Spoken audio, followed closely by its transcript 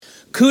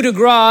Coup de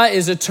grace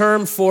is a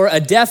term for a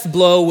death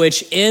blow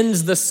which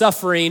ends the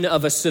suffering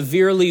of a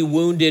severely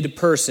wounded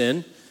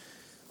person,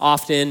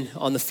 often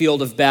on the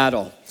field of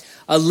battle.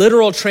 A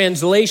literal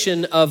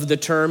translation of the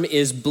term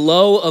is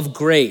blow of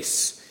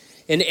grace.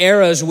 In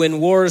eras when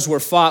wars were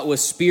fought with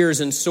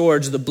spears and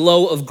swords, the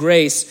blow of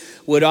grace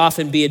would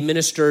often be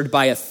administered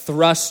by a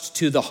thrust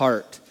to the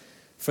heart.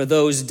 For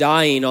those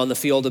dying on the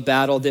field of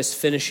battle, this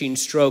finishing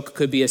stroke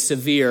could be a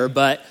severe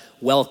but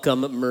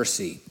welcome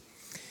mercy.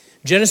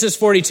 Genesis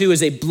 42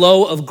 is a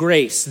blow of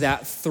grace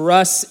that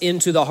thrusts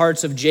into the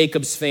hearts of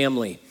Jacob's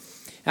family.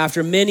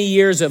 After many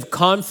years of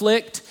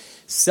conflict,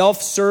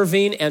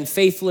 self-serving, and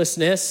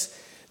faithlessness,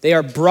 they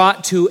are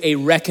brought to a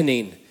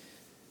reckoning.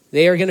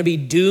 They are going to be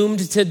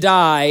doomed to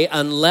die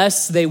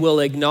unless they will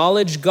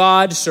acknowledge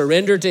God,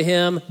 surrender to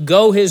Him,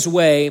 go His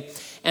way,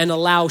 and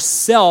allow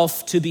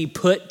self to be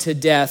put to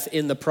death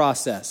in the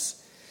process.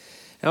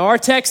 Now, our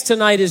text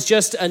tonight is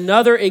just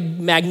another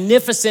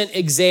magnificent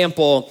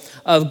example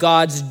of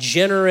God's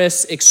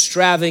generous,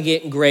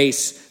 extravagant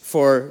grace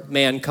for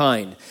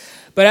mankind.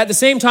 But at the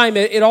same time,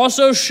 it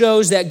also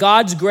shows that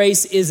God's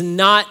grace is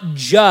not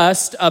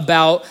just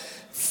about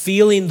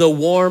feeling the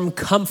warm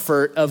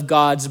comfort of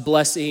God's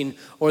blessing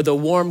or the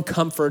warm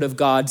comfort of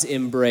God's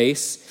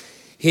embrace.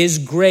 His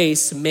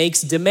grace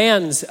makes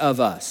demands of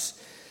us.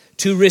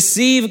 To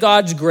receive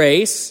God's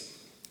grace,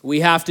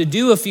 we have to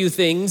do a few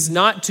things,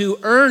 not to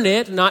earn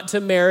it, not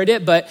to merit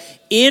it, but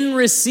in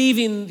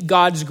receiving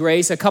God's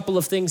grace, a couple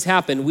of things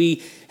happen.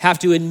 We have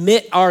to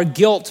admit our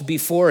guilt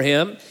before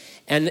Him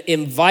and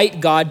invite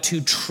God to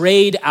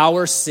trade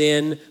our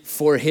sin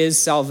for His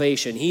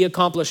salvation. He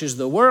accomplishes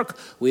the work.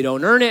 We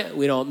don't earn it.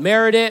 We don't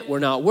merit it. We're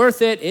not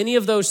worth it, any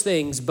of those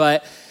things.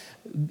 But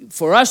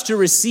for us to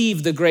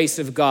receive the grace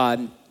of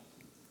God,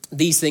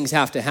 these things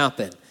have to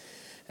happen.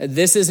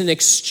 This is an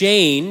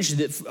exchange,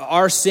 that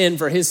our sin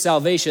for His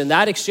salvation.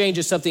 That exchange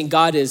is something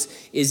God is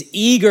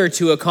eager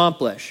to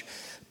accomplish.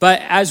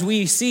 But as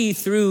we see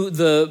through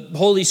the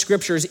Holy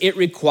Scriptures, it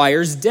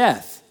requires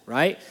death,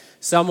 right?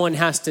 Someone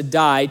has to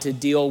die to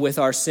deal with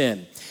our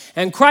sin.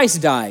 And Christ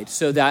died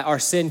so that our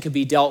sin could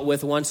be dealt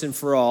with once and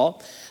for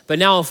all. But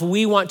now if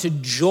we want to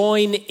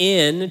join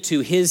in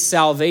to His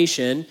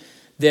salvation,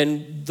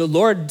 then the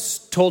Lord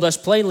told us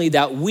plainly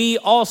that we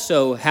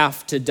also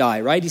have to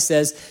die, right? He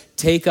says,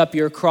 take up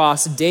your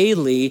cross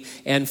daily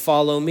and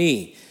follow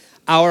me.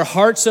 Our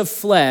hearts of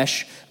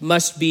flesh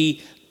must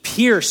be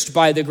pierced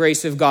by the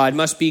grace of God,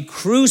 must be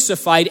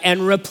crucified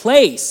and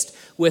replaced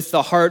with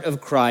the heart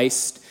of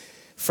Christ.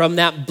 From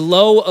that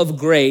blow of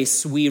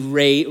grace, we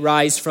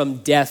rise from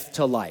death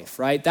to life,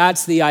 right?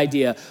 That's the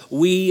idea.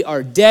 We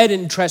are dead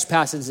in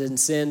trespasses and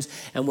sins,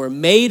 and we're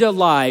made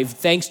alive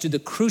thanks to the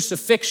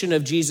crucifixion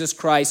of Jesus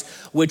Christ,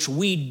 which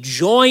we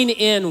join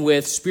in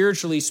with,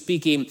 spiritually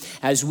speaking,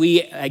 as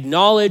we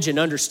acknowledge and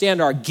understand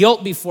our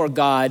guilt before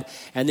God,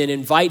 and then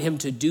invite Him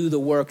to do the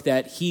work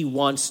that He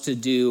wants to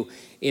do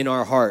in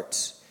our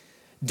hearts.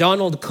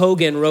 Donald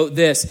Cogan wrote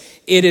this: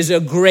 "It is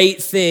a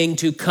great thing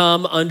to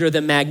come under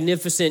the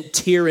magnificent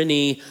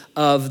tyranny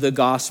of the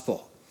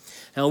gospel."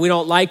 Now, we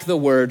don't like the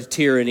word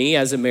tyranny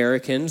as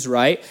Americans,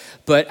 right?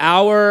 But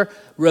our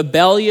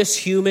rebellious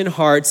human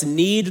hearts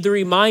need the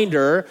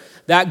reminder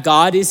that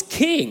God is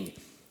king.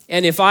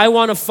 And if I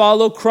want to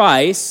follow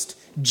Christ,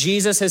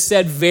 Jesus has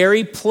said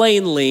very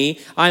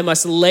plainly, I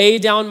must lay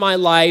down my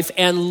life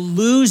and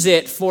lose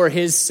it for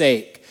His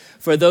sake.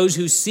 For those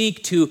who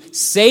seek to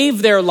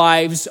save their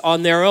lives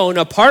on their own,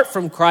 apart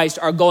from Christ,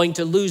 are going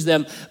to lose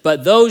them.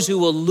 But those who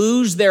will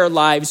lose their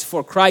lives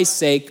for Christ's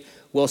sake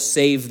will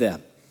save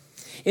them.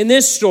 In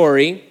this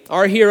story,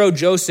 our hero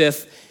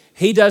Joseph,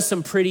 he does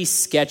some pretty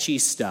sketchy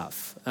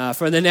stuff.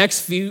 For the next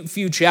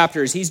few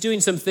chapters, he's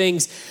doing some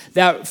things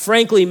that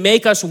frankly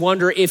make us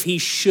wonder if he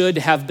should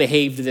have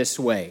behaved this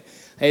way.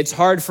 It's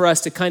hard for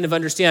us to kind of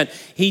understand.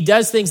 He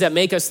does things that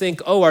make us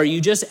think, oh, are you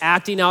just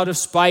acting out of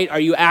spite? Are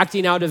you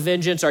acting out of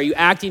vengeance? Are you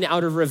acting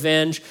out of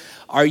revenge?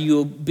 Are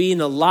you being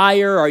a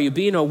liar? Are you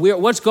being a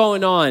weird? What's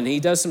going on? He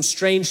does some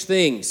strange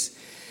things.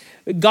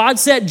 God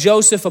set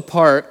Joseph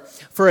apart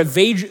for a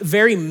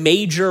very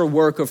major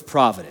work of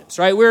providence,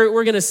 right?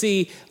 We're going to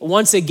see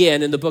once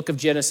again in the book of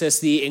Genesis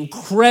the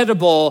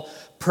incredible,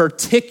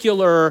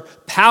 particular,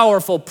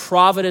 powerful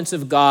providence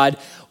of God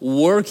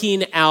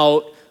working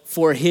out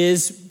for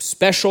His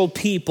special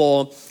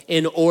people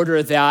in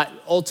order that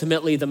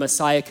ultimately the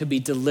Messiah could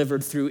be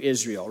delivered through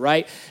Israel,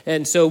 right?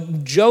 And so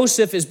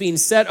Joseph is being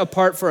set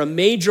apart for a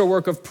major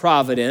work of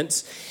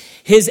providence.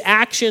 His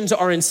actions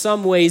are in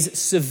some ways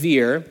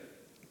severe,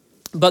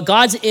 but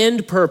God's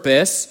end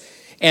purpose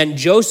and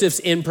Joseph's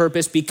end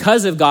purpose,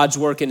 because of God's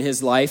work in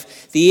his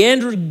life, the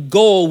end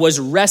goal was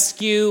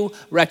rescue,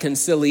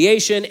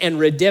 reconciliation, and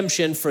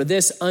redemption for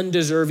this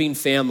undeserving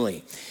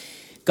family.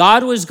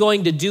 God was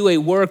going to do a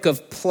work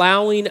of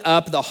plowing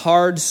up the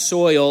hard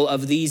soil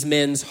of these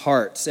men's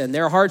hearts, and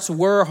their hearts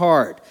were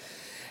hard.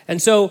 And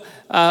so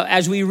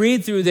as we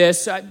read through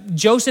this,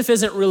 Joseph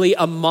isn't really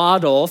a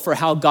model for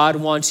how God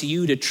wants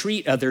you to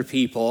treat other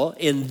people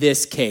in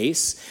this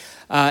case.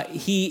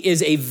 He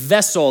is a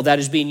vessel that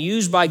is being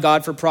used by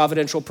God for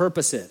providential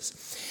purposes.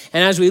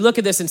 And as we look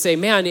at this and say,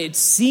 man, it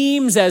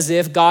seems as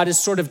if God is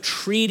sort of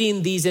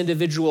treating these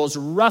individuals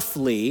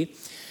roughly,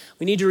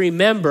 we need to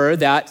remember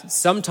that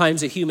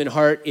sometimes a human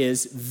heart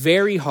is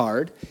very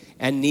hard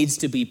and needs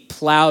to be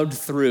plowed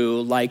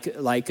through like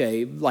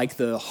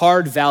the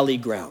hard valley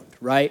ground,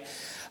 right?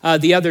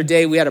 The other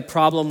day we had a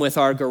problem with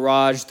our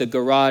garage. The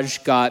garage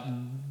got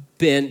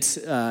bent.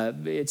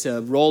 It's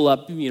a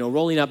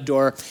rolling up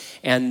door,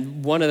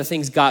 and one of the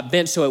things got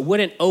bent so it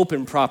wouldn't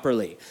open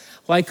properly.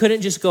 Well, I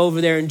couldn't just go over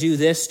there and do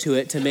this to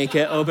it to make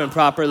it open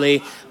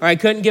properly, or I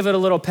couldn't give it a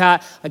little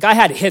pat. Like, I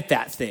had to hit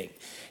that thing,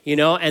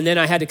 and then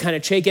I had to kind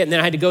of shake it, and then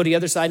I had to go to the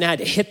other side, and I had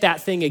to hit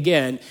that thing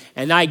again,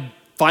 and I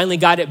finally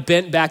got it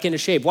bent back into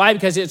shape. Why?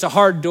 Because it's a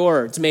hard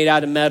door. It's made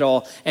out of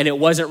metal, and it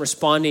wasn't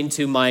responding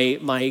to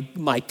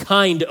my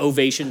kind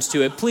ovations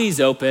to it.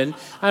 Please open.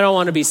 I don't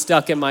want to be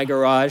stuck in my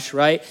garage,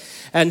 right?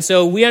 And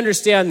so we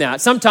understand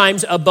that.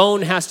 Sometimes a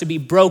bone has to be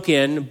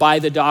broken by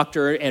the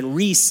doctor and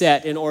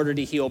reset in order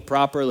to heal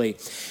properly.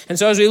 And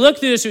so as we look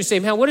through this, we say,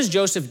 man, what is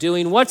Joseph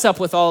doing? What's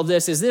up with all of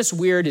this? Is this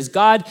weird? Is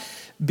God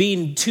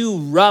being too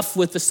rough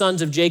with the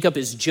sons of Jacob?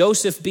 Is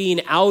Joseph being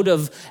out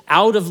of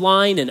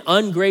line and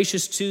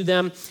ungracious to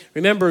them?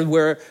 Remember,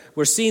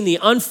 we're seeing the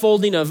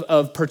unfolding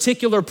of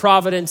particular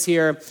providence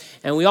here,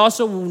 and we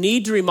also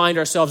need to remind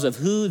ourselves of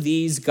who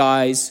these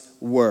guys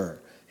were.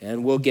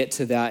 And we'll get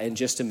to that in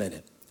just a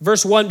minute.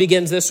 Verse 1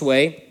 begins this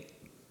way.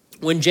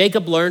 When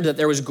Jacob learned that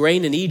there was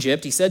grain in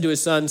Egypt, he said to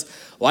his sons,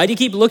 "Why do you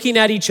keep looking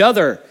at each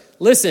other?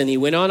 Listen," he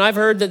went on, "I've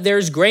heard that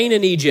there's grain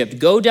in Egypt.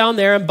 Go down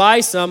there and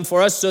buy some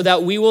for us so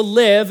that we will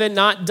live and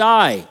not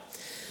die."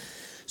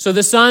 So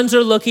the sons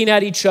are looking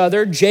at each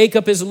other.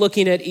 Jacob is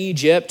looking at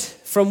Egypt.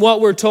 From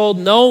what we're told,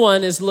 no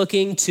one is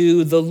looking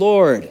to the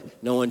Lord.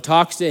 No one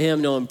talks to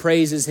him. No one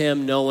praises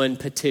him. No one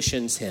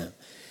petitions him.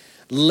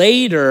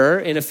 Later,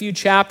 in a few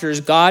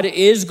chapters, God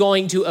is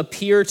going to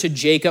appear to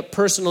Jacob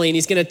personally, and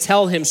he's going to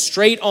tell him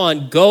straight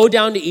on, go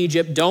down to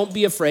Egypt. Don't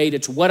be afraid.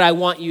 It's what I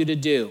want you to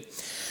do.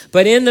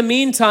 But in the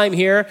meantime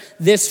here,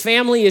 this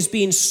family is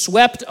being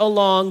swept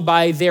along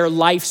by their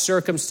life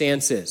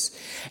circumstances.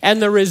 And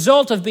the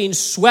result of being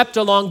swept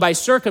along by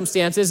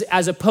circumstances,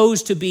 as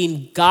opposed to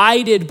being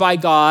guided by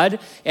God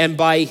and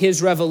by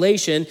his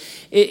revelation,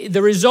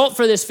 the result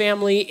for this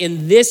family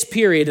in this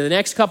period, in the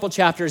next couple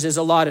chapters, is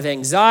a lot of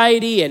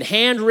anxiety and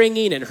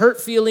hand-wringing and hurt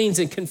feelings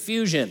and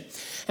confusion.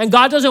 And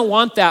God doesn't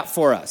want that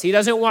for us. He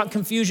doesn't want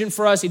confusion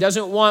for us. He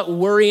doesn't want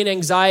worry and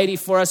anxiety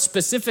for us.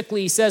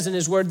 Specifically, he says in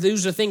his word,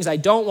 these are things I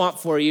don't want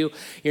for you.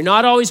 You're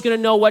not always going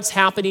to know what's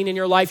happening in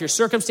your life. Your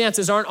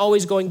circumstances aren't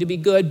always going to be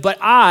good, but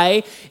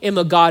I am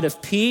a God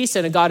of peace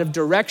and a God of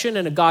direction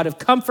and a God of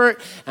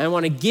comfort. And I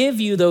want to give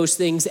you those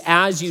things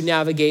as you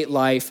navigate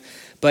life.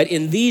 But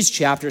in these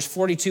chapters,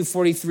 42,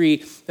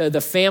 43,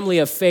 the family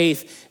of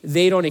faith,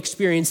 they don't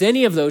experience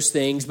any of those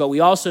things, but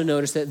we also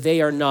notice that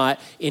they are not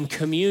in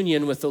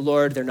communion with the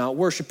Lord. They're not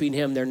worshiping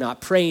him. They're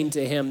not praying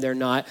to him. They're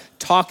not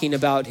talking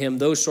about him,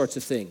 those sorts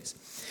of things.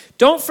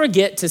 Don't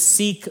forget to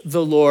seek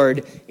the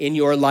Lord in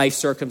your life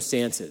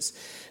circumstances.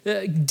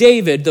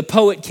 David, the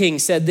poet king,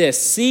 said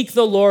this, "Seek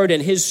the Lord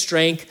and his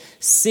strength,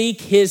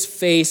 seek his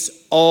face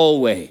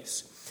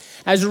always."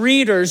 As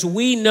readers,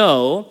 we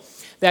know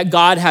that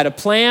God had a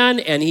plan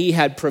and he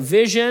had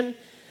provision,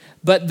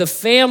 but the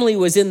family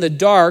was in the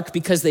dark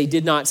because they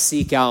did not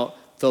seek out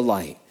the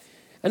light.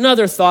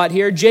 Another thought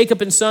here,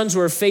 Jacob and sons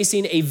were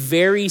facing a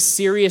very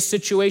serious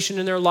situation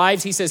in their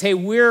lives. He says, hey,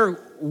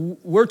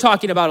 we're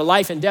talking about a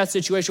life and death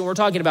situation. We're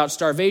talking about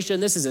starvation.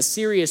 This is a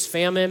serious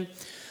famine,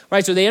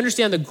 right? So they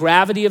understand the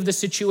gravity of the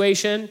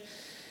situation.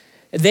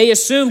 They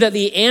assumed that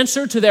the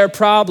answer to their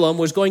problem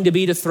was going to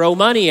be to throw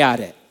money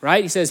at it,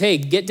 right? He says, hey,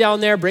 get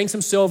down there, bring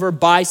some silver,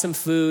 buy some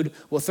food.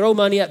 We'll throw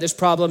money at this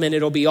problem and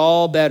it'll be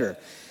all better.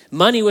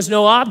 Money was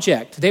no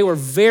object. They were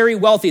very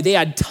wealthy. They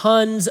had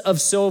tons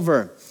of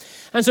silver.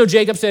 And so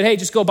Jacob said, hey,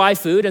 just go buy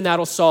food and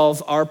that'll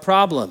solve our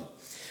problem.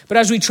 But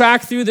as we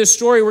track through this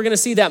story, we're going to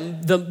see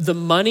that the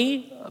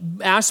money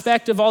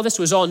aspect of all this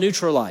was all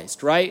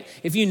neutralized, right?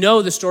 If you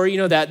know the story, you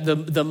know that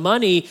the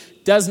money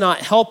does not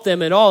help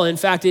them at all. In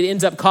fact, it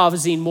ends up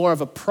causing more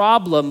of a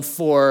problem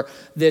for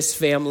this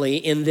family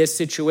in this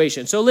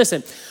situation. So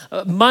listen,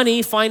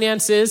 money,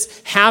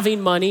 finances,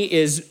 having money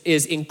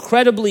is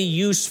incredibly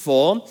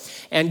useful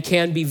and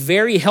can be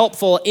very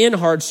helpful in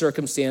hard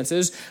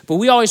circumstances. But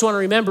we always want to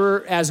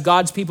remember as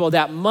God's people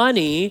that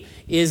money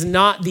is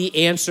not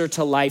the answer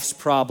to life's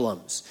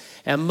problems.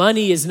 And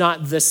money is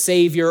not the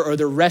savior or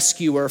the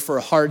rescuer for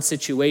hard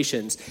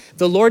situations.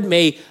 The Lord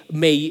may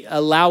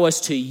allow us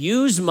to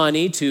use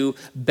money to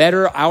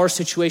better our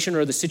situation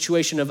or the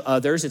situation of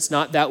others. It's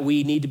not that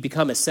we need to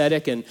become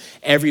ascetic and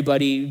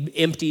everybody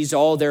empties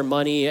all their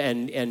money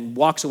and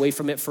walks away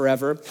from it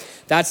forever.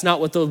 That's not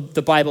what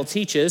the Bible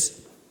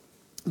teaches.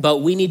 But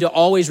we need to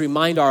always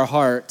remind our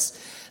hearts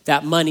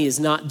that money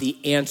is not the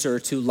answer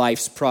to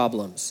life's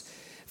problems.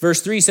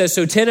 Verse 3 says,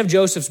 so 10 of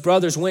Joseph's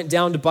brothers went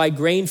down to buy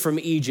grain from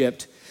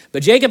Egypt.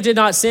 But Jacob did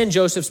not send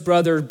Joseph's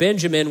brother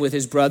Benjamin with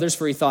his brothers,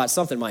 for he thought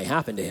something might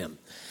happen to him.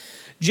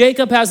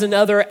 Jacob has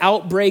another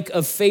outbreak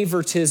of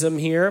favoritism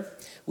here.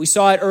 We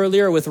saw it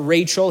earlier with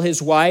Rachel,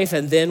 his wife,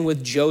 and then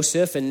with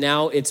Joseph, and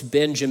now it's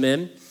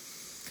Benjamin.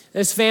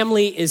 This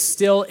family is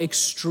still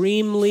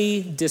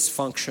extremely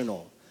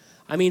dysfunctional.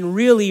 I mean,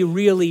 really,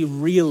 really,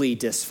 really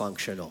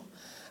dysfunctional.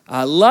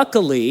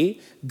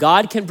 Luckily,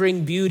 God can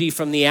bring beauty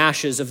from the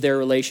ashes of their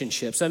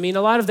relationships. I mean,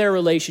 a lot of their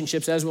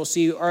relationships, as we'll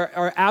see,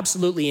 are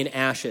absolutely in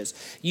ashes.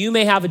 You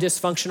may have a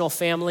dysfunctional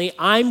family.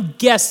 I'm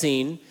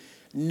guessing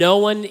no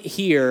one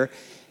here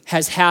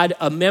has had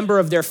a member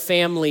of their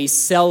family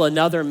sell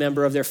another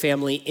member of their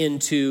family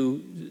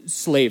into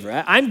slavery.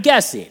 I'm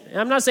guessing.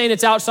 I'm not saying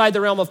it's outside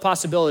the realm of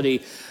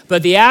possibility,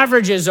 but the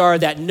averages are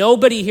that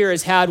nobody here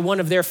has had one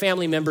of their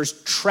family members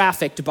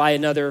trafficked by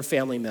another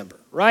family member,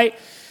 right?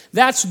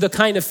 That's the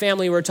kind of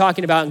family we're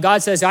talking about. And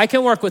God says, I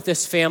can work with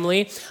this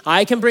family.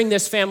 I can bring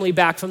this family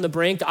back from the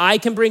brink. I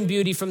can bring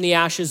beauty from the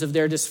ashes of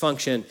their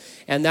dysfunction.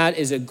 And that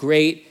is a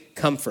great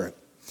comfort.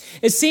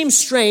 It seems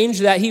strange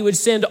that he would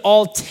send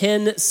all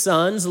 10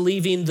 sons,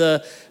 leaving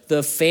the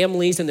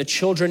families and the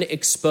children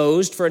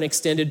exposed for an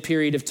extended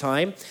period of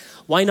time.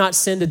 Why not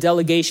send a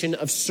delegation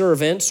of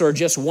servants or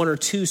just one or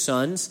two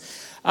sons?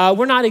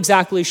 We're not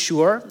exactly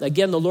sure.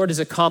 Again, the Lord is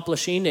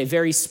accomplishing a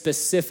very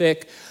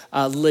specific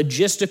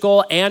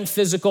logistical and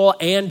physical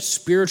and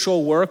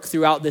spiritual work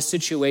throughout this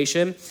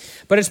situation.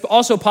 But it's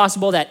also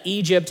possible that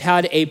Egypt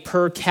had a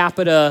per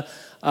capita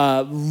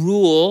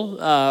rule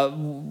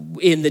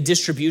in the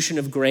distribution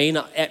of grain.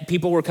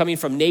 People were coming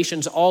from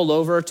nations all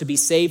over to be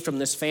saved from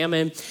this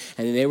famine,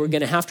 and they were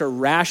going to have to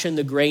ration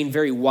the grain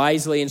very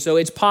wisely. And so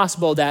it's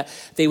possible that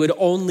they would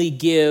only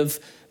give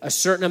a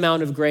certain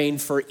amount of grain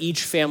for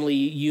each family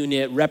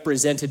unit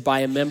represented by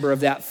a member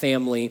of that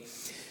family.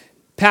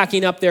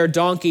 Packing up their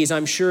donkeys,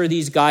 I'm sure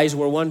these guys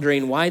were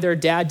wondering why their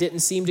dad didn't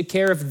seem to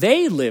care if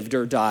they lived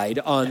or died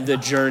on the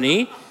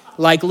journey,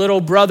 like little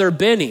brother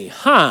Benny.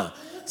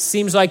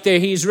 Seems like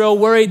he's real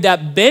worried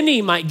that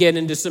Benny might get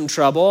into some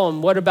trouble,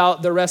 and what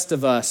about the rest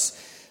of us?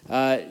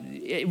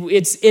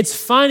 It's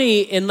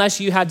funny unless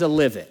you had to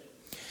live it.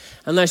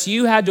 Unless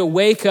you had to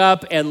wake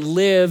up and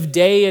live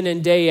day in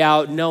and day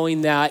out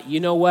knowing that, you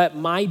know what,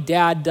 my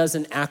dad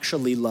doesn't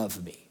actually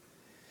love me.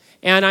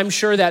 And I'm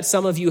sure that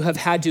some of you have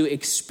had to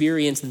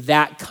experience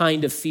that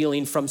kind of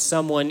feeling from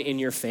someone in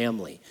your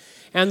family.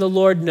 And the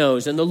Lord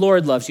knows, and the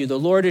Lord loves you. The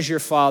Lord is your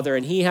Father,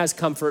 and He has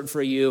comfort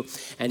for you,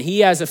 and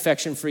He has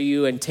affection for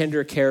you and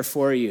tender care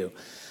for you.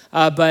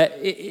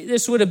 But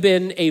this would have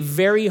been a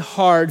very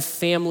hard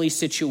family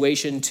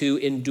situation to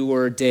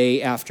endure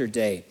day after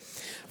day.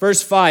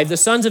 Verse 5, the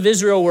sons of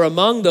Israel were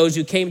among those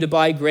who came to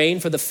buy grain,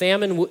 for the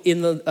famine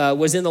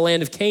was in the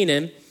land of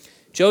Canaan.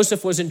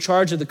 Joseph was in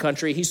charge of the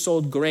country. He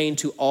sold grain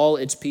to all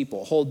its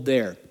people. Hold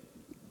there.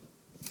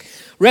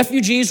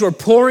 Refugees were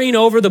pouring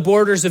over the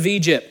borders of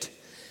Egypt.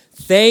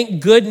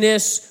 Thank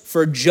goodness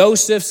for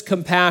Joseph's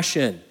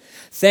compassion.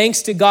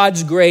 Thanks to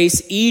God's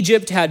grace,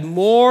 Egypt had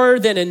more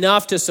than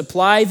enough to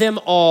supply them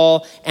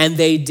all, and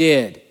they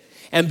did.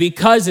 And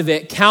because of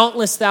it,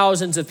 countless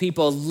thousands of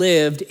people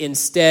lived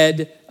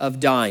instead of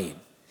dying.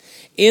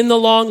 In the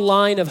long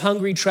line of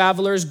hungry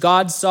travelers,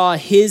 God saw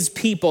His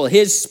people,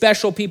 His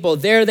special people.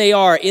 There they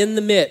are in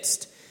the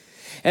midst.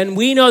 And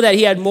we know that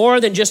He had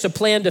more than just a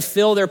plan to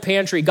fill their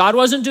pantry. God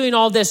wasn't doing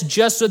all this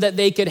just so that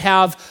they could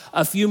have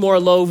a few more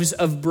loaves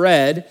of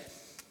bread.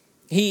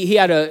 He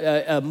had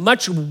a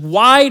much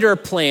wider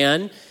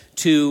plan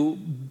to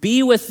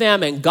be with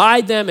them and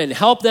guide them and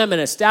help them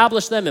and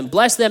establish them and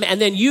bless them and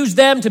then use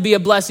them to be a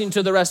blessing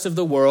to the rest of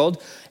the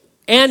world.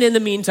 And in the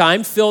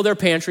meantime, fill their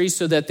pantries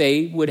so that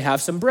they would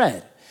have some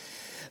bread.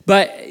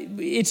 But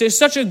it's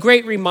such a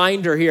great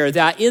reminder here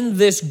that in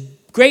this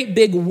great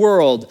big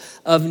world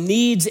of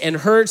needs and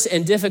hurts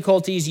and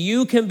difficulties,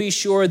 you can be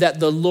sure that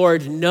the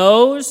Lord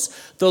knows,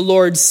 the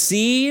Lord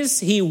sees,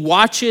 He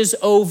watches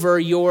over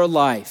your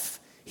life.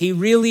 He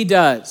really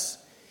does.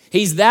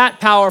 He's that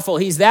powerful,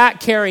 He's that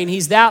caring,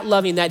 He's that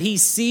loving that He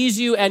sees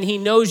you and He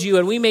knows you.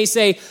 And we may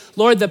say,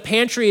 Lord, the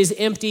pantry is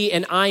empty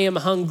and I am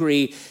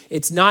hungry.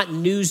 It's not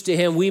news to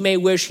Him. We may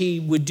wish He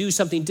would do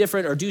something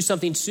different or do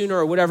something sooner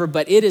or whatever,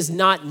 but it is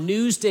not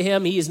news to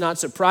Him. He is not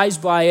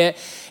surprised by it,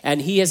 and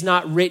He has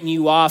not written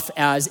you off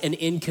as an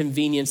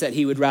inconvenience that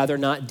He would rather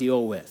not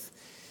deal with.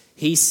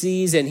 He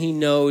sees and He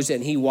knows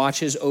and He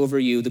watches over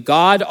you. The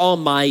God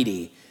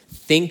Almighty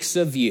thinks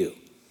of you.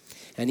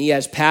 And He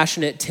has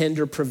passionate,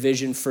 tender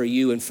provision for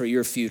you and for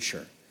your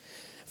future.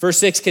 Verse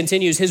 6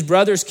 continues, His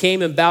brothers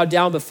came and bowed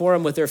down before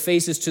Him with their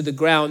faces to the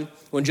ground.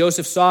 When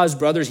Joseph saw his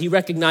brothers, he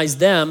recognized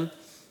them,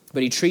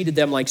 but he treated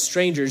them like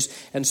strangers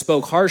and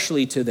spoke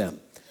harshly to them.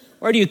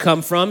 Where do you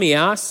come from? He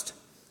asked.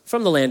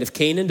 From the land of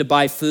Canaan to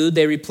buy food,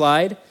 they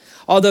replied.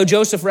 Although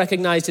Joseph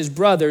recognized his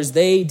brothers,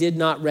 they did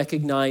not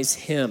recognize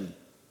him.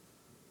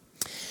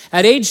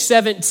 At age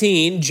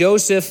 17,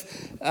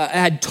 Joseph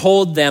had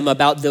told them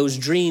about those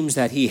dreams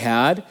that he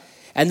had,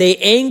 and they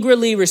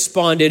angrily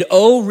responded,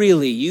 "Oh,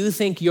 really? You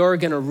think you're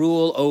going to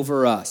rule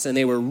over us?" And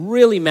they were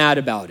really mad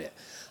about it.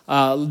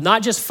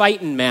 Not just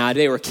fighting mad,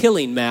 they were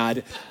killing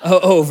mad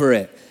over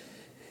it.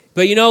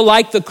 But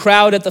like the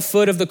crowd at the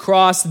foot of the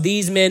cross,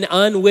 these men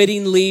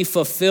unwittingly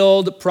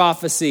fulfilled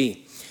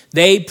prophecy.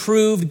 They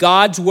proved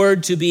God's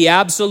word to be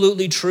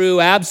absolutely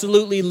true,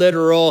 absolutely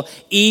literal,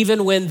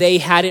 even when they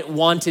hadn't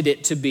wanted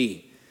it to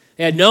be.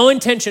 They had no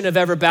intention of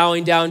ever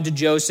bowing down to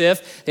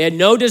Joseph. They had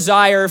no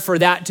desire for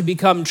that to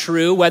become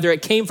true, whether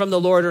it came from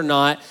the Lord or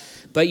not.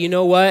 But you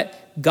know what?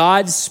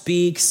 God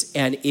speaks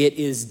and it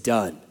is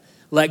done.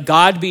 Let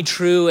God be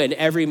true and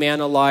every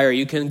man a liar.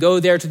 You can go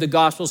there to the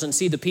Gospels and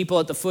see the people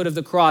at the foot of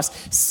the cross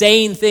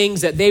saying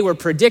things that they were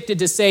predicted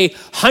to say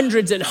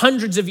hundreds and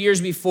hundreds of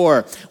years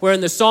before, where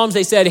in the Psalms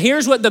they said,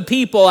 here's what the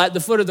people at the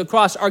foot of the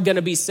cross are going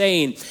to be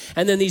saying.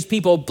 And then these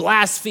people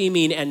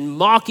blaspheming and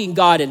mocking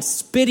God and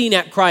spitting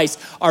at Christ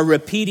are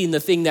repeating the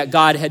thing that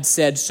God had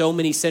said so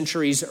many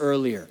centuries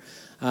earlier.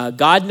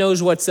 God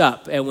knows what's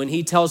up. And when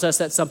he tells us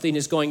that something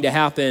is going to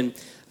happen,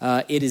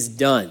 it is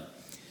done.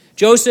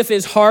 Joseph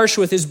is harsh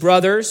with his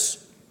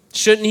brothers.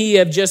 Shouldn't he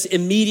have just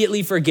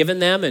immediately forgiven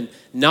them and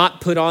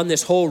not put on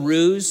this whole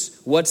ruse?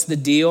 What's the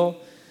deal?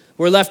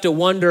 We're left to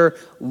wonder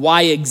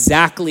why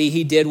exactly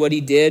he did what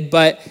he did.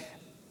 But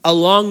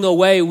along the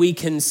way, we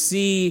can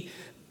see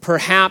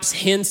perhaps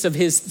hints of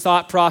his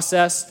thought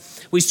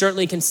process. We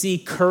certainly can see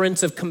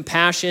currents of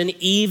compassion,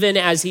 even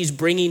as he's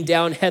bringing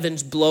down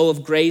heaven's blow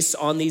of grace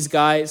on these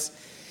guys.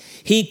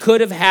 He could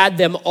have had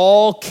them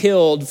all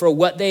killed for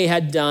what they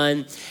had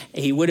done.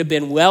 He would have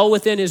been well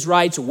within his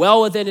rights,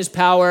 well within his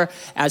power.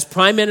 As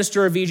prime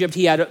minister of Egypt,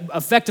 he had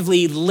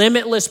effectively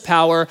limitless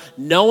power.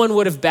 No one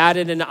would have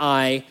batted an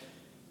eye,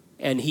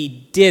 and he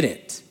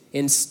didn't.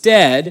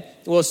 Instead,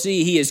 we'll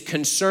see he is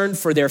concerned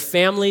for their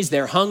families,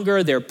 their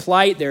hunger, their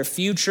plight, their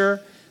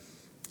future.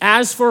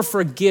 As for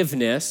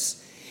forgiveness,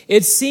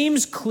 it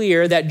seems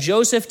clear that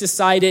Joseph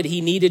decided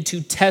he needed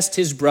to test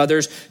his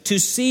brothers to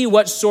see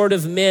what sort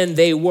of men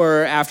they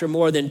were after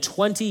more than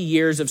 20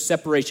 years of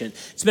separation.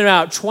 It's been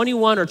about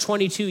 21 or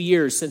 22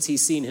 years since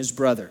he's seen his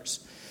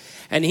brothers.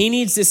 And he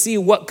needs to see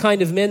what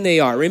kind of men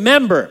they are.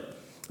 Remember,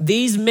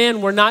 these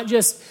men were not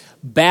just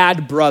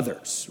bad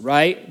brothers,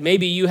 right?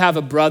 Maybe you have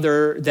a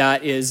brother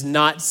that is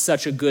not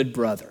such a good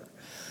brother.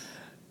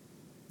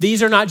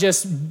 These are not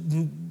just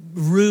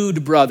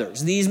rude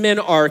brothers. These men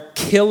are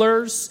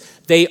killers.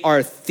 They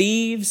are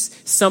thieves.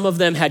 Some of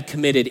them had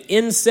committed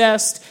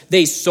incest.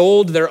 They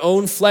sold their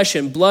own flesh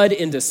and blood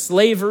into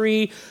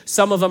slavery.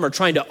 Some of them are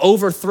trying to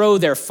overthrow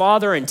their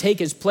father and take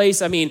his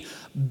place. I mean,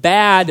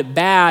 bad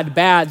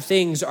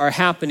things are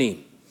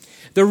happening.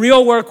 The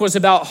real work was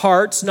about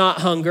hearts, not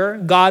hunger.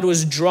 God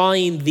was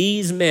drawing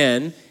these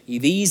men,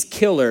 these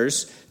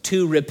killers,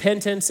 to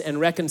repentance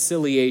and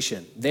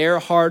reconciliation. Their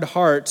hard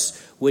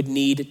hearts would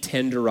need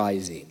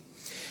tenderizing.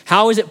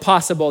 How is it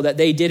possible that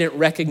they didn't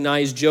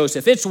recognize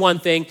Joseph? It's one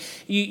thing,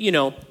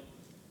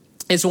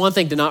 it's one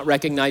thing to not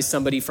recognize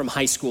somebody from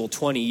high school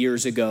 20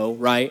 years ago,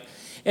 right?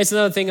 It's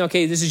another thing,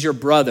 okay, this is your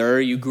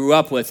brother, you grew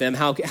up with him.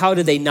 How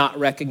did they not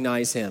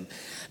recognize him?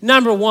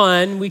 Number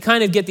one, we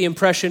kind of get the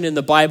impression in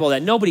the Bible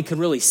that nobody can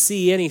really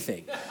see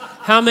anything.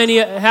 How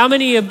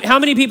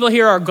many people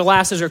here are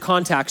glasses or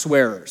contacts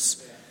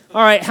wearers?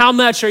 All right, how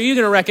much are you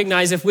going to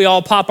recognize if we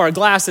all pop our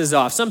glasses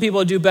off? Some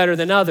people do better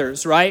than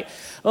others, right?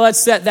 Well, let's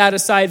set that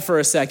aside for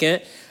a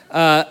second.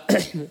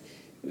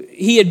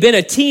 He had been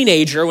a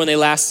teenager when they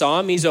last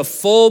saw him. He's a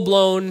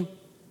full-blown,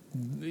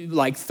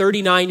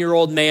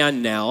 39-year-old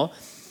man now.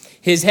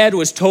 His head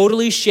was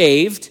totally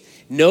shaved,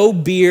 no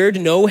beard,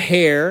 no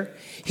hair.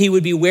 He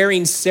would be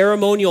wearing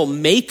ceremonial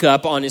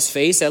makeup on his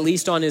face, at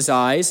least on his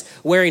eyes,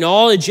 wearing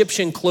all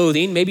Egyptian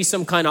clothing, maybe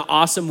some kind of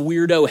awesome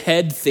weirdo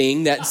head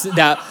thing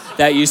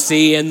that you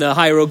see in the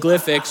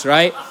hieroglyphics,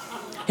 right?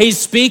 He's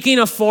speaking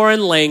a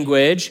foreign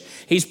language.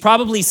 He's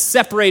probably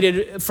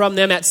separated from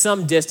them at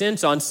some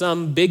distance on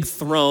some big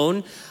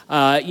throne.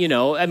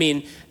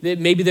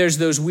 Maybe there's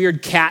those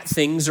weird cat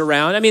things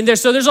around.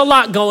 There's a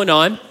lot going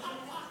on.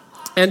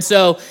 And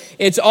so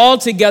it's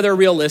altogether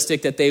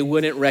realistic that they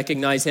wouldn't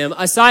recognize him,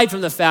 aside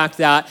from the fact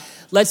that,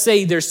 let's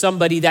say there's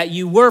somebody that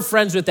you were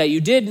friends with that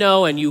you did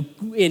know and you,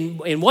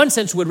 in one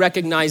sense, would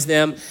recognize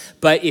them,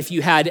 but if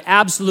you had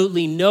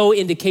absolutely no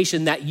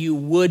indication that you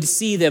would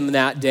see them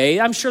that day,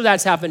 I'm sure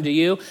that's happened to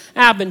you. It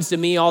happens to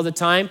me all the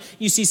time.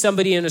 You see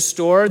somebody in a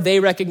store, they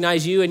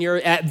recognize you, and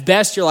at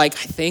best you're like,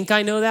 I think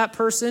I know that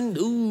person.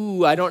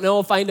 Ooh, I don't know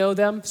if I know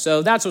them.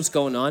 So that's what's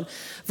going on.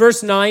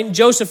 Verse 9,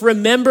 Joseph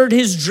remembered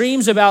his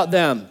dreams about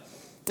them,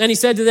 and he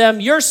said to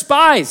them, you're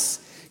spies.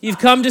 You've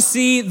come to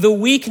see the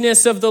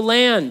weakness of the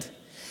land.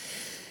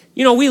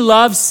 We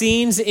love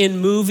scenes in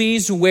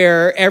movies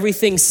where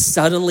everything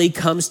suddenly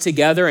comes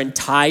together and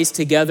ties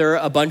together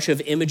a bunch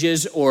of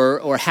images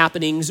or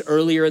happenings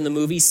earlier in the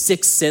movie,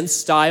 Sixth Sense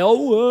style.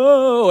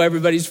 Whoa,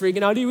 everybody's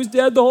freaking out. He was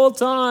dead the whole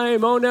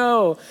time. Oh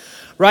no.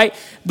 right?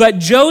 But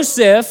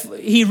Joseph,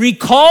 he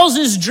recalls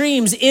his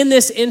dreams in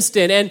this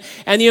instant.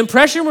 And the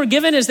impression we're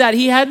given is that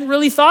he hadn't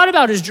really thought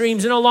about his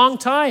dreams in a long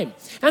time.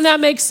 And that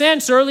makes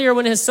sense. Earlier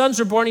when his sons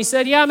were born, he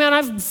said, yeah, man,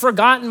 I've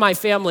forgotten my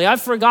family.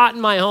 I've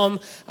forgotten my home.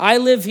 I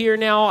live here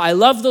now. I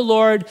love the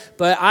Lord,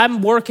 but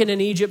I'm working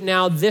in Egypt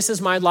now. This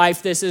is my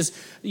life. This is,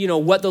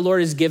 what the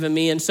Lord has given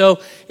me. And so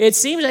it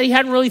seems that he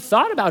hadn't really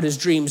thought about his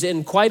dreams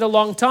in quite a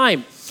long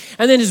time.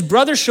 And then his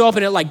brothers show up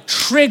and it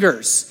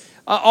triggers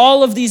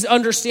all of these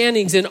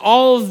understandings and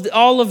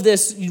all of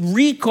this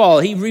recall.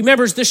 He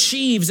remembers the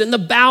sheaves and the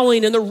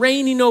bowing and the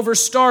reigning over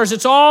stars.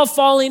 It's all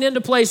falling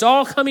into place,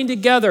 all coming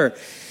together.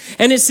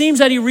 And it seems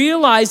that he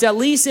realized, at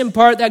least in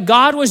part, that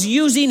God was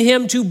using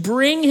him to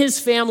bring his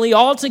family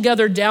all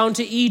together down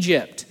to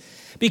Egypt.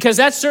 Because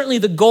that's certainly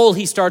the goal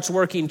he starts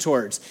working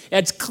towards.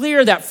 It's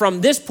clear that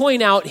from this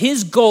point out,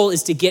 his goal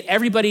is to get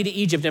everybody to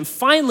Egypt. And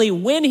finally,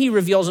 when he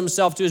reveals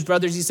himself to his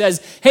brothers, he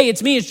says, hey,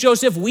 it's me, it's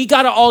Joseph. We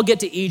got to all get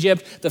to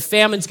Egypt. The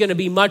famine's going to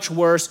be much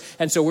worse.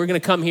 And so we're going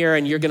to come here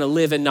and you're going to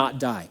live and not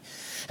die.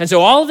 And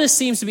so all of this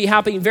seems to be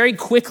happening very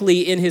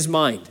quickly in his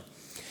mind.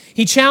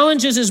 He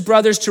challenges his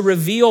brothers to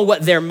reveal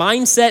what their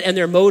mindset and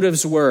their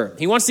motives were.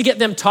 He wants to get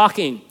them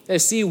talking to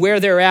see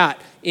where they're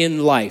at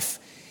in life.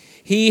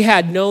 He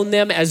had known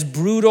them as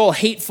brutal,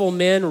 hateful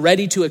men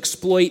ready to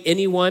exploit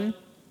anyone.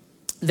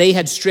 They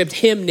had stripped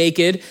him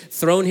naked,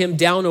 thrown him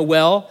down a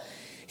well.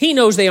 He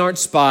knows they aren't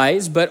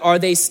spies, but are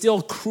they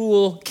still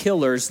cruel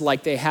killers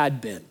like they had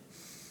been?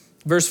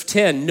 Verse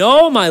 10,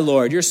 no, my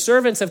Lord, your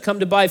servants have come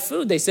to buy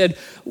food. They said,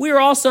 we are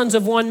all sons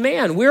of one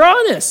man. We're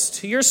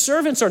honest. Your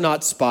servants are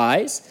not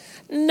spies.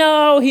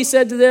 No, he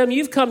said to them,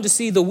 you've come to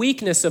see the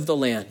weakness of the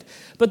land.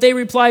 But they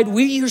replied,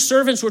 we, your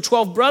servants, were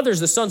 12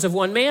 brothers, the sons of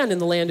one man in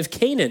the land of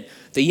Canaan.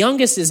 The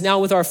youngest is now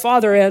with our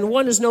father, and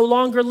one is no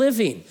longer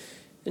living.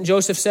 And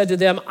Joseph said to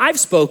them, I've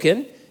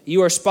spoken.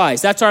 You are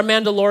spies. That's our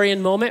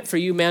Mandalorian moment for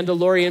you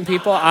Mandalorian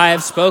people. I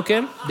have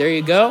spoken. There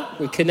you go.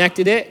 We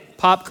connected it.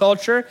 Pop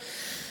culture.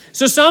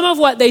 So some of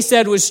what they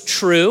said was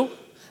true,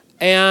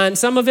 and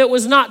some of it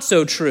was not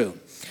so true.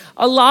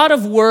 A lot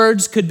of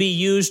words could be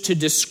used to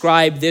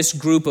describe this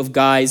group of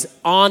guys.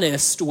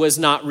 Honest was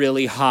not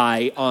really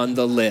high on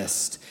the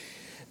list.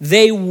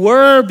 They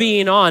were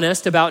being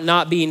honest about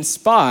not being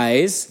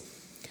spies,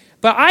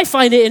 but I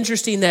find it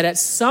interesting that at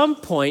some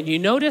point, you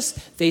notice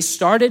they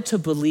started to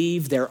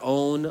believe their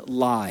own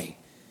lie.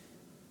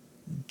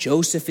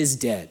 Joseph is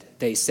dead,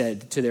 they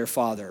said to their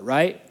father,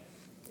 right?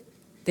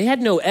 They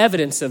had no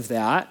evidence of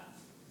that.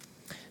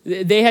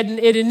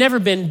 It had never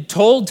been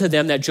told to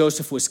them that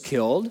Joseph was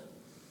killed.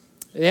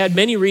 They had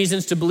many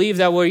reasons to believe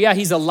that,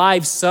 he's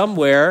alive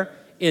somewhere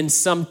in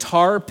some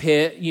tar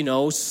pit,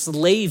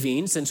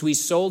 slaving, since we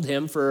sold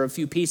him for a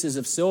few pieces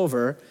of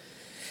silver.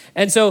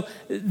 And so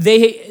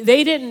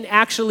they didn't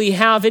actually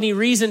have any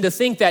reason to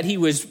think that he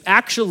was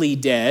actually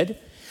dead,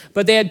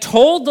 but they had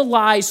told the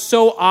lie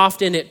so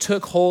often it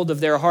took hold of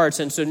their hearts.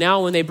 And so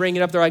now when they bring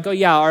it up, they're like,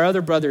 our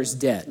other brother's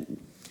dead.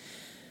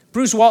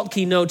 Bruce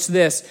Waltke notes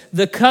this: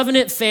 the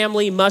covenant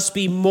family must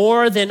be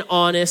more than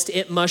honest.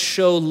 It must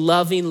show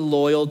loving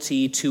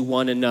loyalty to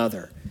one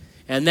another.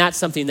 And that's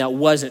something that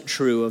wasn't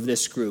true of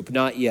this group,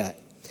 not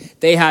yet.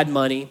 They had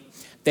money.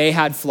 They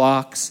had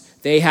flocks.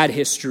 They had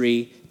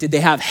history. Did they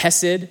have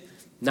Hesed?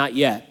 Not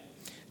yet.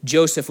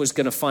 Joseph was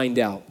going to find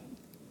out.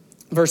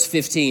 Verse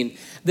 15,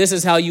 this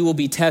is how you will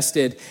be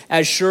tested.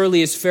 As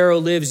surely as Pharaoh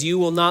lives, you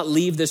will not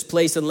leave this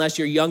place unless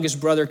your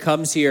youngest brother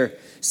comes here.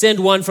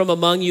 Send one from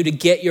among you to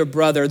get your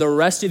brother. The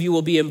rest of you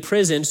will be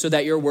imprisoned so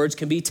that your words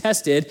can be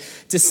tested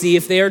to see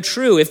if they are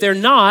true. If they're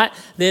not,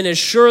 then as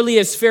surely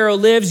as Pharaoh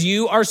lives,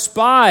 you are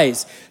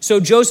spies. So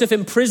Joseph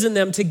imprisoned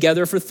them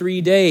together for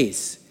 3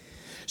 days.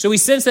 So we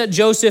sense that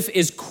Joseph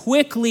is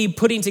quickly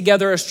putting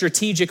together a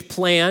strategic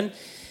plan.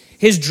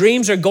 His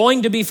dreams are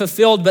going to be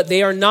fulfilled, but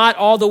they are not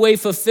all the way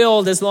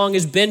fulfilled as long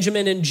as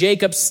Benjamin and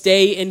Jacob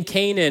stay in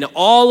Canaan.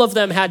 All of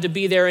them had to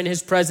be there in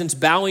his presence,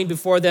 bowing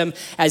before them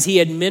as he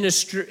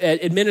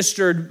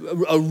administered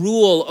a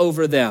rule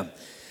over them.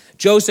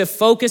 Joseph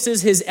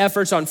focuses his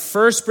efforts on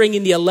first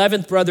bringing the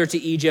 11th brother to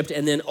Egypt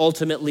and then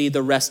ultimately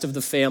the rest of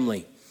the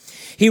family.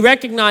 He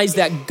recognized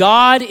that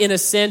God, in a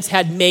sense,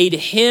 had made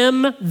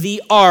him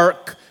the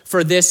ark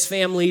for this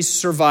family's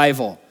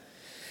survival.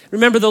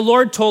 Remember, the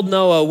Lord told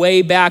Noah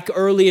way back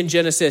early in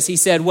Genesis, he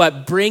said,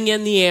 bring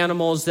in the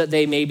animals that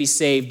they may be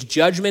saved.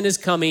 Judgment is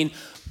coming.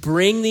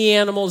 Bring the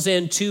animals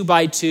in 2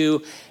 by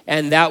 2,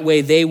 and that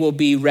way they will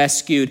be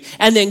rescued.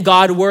 And then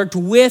God worked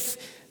with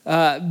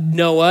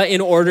Noah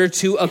in order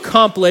to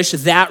accomplish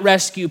that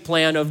rescue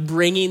plan of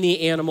bringing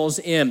the animals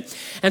in.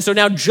 And so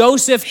now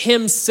Joseph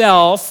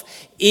himself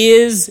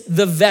is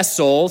the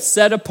vessel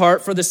set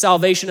apart for the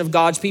salvation of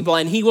God's people.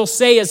 And he will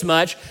say as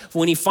much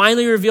when he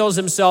finally reveals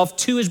himself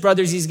to his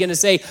brothers. He's going to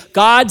say,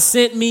 God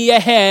sent me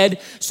ahead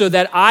so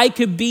that I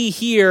could be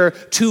here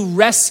to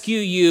rescue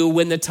you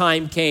when the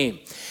time came.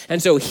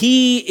 And so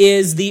he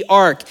is the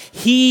ark.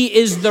 He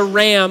is the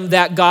ram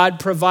that God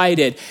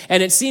provided.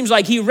 And it seems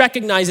like he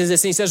recognizes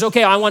this and he says,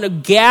 okay, I want to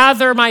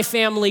gather my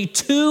family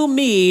to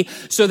me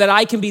so that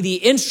I can be the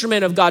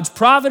instrument of God's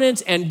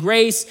providence and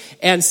grace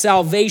and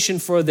salvation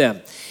for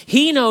them.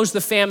 He knows the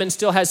famine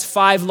still has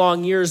 5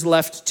 long years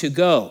left to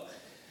go.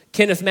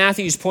 Kenneth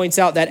Matthews points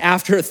out that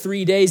after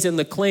 3 days in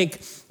the clink,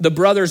 the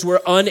brothers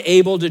were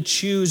unable to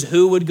choose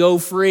who would go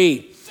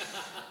free.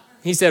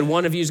 He said,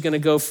 one of you is going to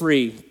go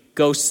free.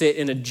 Go sit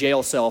in a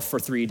jail cell for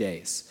 3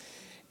 days.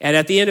 And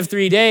at the end of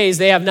 3 days,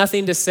 they have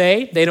nothing to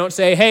say. They don't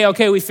say, hey,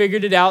 okay, we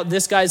figured it out.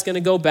 This guy's going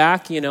to go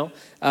back,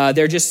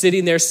 They're just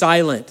sitting there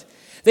silent.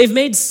 They've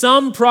made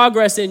some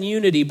progress in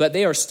unity, but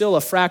they are still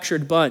a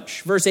fractured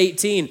bunch. Verse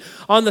 18,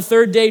 on the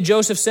 3rd day,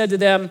 Joseph said to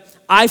them,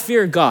 I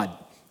fear God.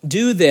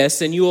 Do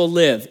this and you will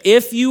live.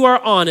 If you are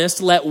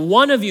honest, let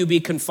one of you be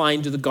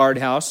confined to the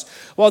guardhouse,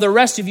 while the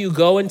rest of you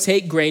go and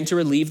take grain to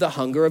relieve the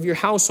hunger of your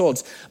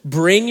households.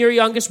 Bring your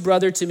youngest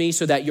brother to me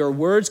so that your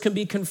words can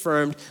be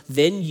confirmed.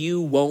 Then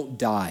you won't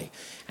die.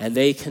 And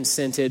they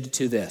consented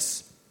to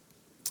this.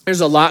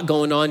 There's a lot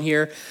going on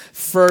here.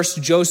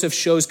 First, Joseph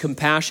shows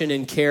compassion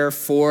and care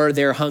for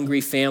their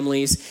hungry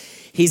families.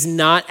 He's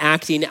not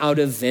acting out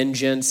of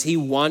vengeance. He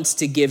wants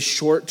to give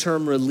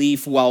short-term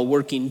relief while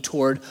working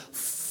toward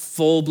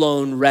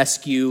full-blown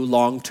rescue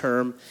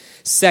long-term.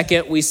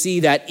 Second, we see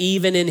that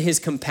even in his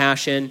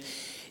compassion,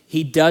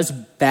 he does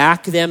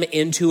back them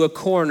into a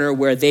corner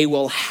where they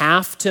will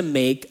have to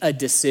make a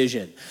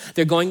decision.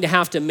 They're going to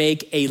have to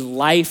make a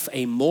life,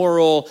 a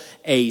moral,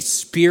 a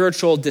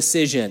spiritual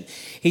decision.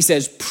 He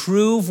says,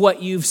 prove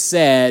what you've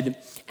said,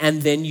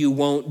 and then you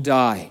won't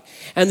die.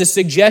 And the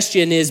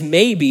suggestion is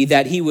maybe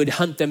that he would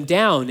hunt them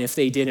down if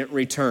they didn't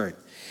return.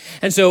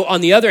 And so, on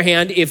the other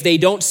hand, if they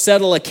don't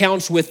settle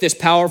accounts with this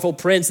powerful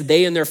prince,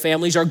 they and their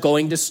families are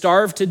going to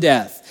starve to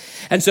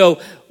death. And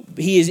so,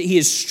 he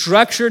has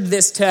structured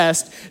this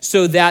test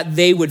so that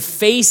they would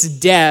face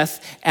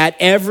death at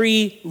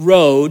every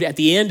road, at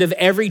the end of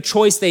every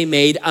choice they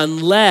made,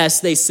 unless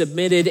they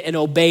submitted and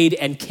obeyed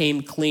and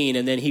came clean.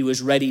 And then he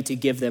was ready to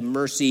give them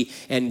mercy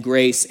and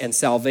grace and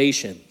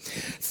salvation.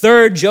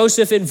 Third,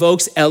 Joseph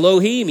invokes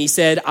Elohim. He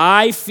said,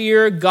 I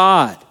fear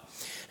God.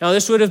 Now,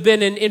 this would have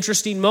been an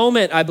interesting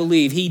moment, I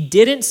believe. He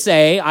didn't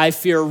say, I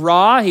fear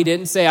Ra. He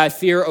didn't say, I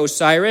fear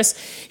Osiris.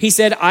 He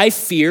said, I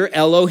fear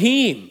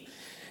Elohim.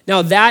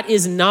 Now, that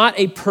is not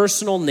a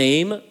personal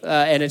name,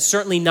 and it's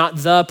certainly not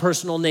the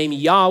personal name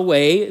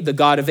Yahweh, the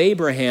God of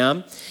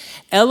Abraham.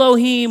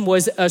 Elohim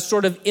was a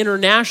sort of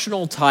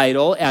international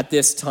title at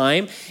this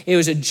time. It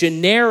was a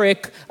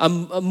generic,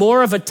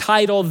 more of a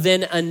title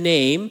than a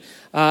name.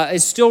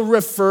 It still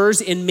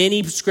refers in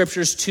many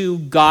scriptures to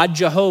God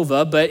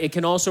Jehovah, but it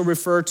can also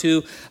refer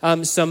to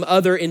some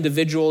other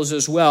individuals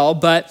as well.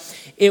 But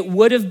it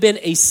would have been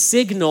a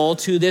signal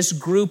to this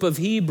group of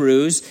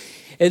Hebrews.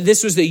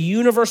 This was the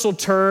universal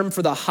term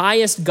for the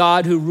highest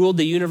God who ruled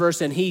the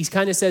universe, and he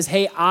kind of says,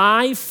 hey,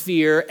 I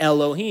fear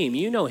Elohim.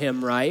 You know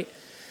him, right?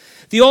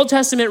 The Old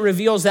Testament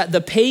reveals that the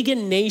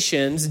pagan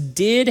nations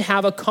did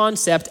have a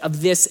concept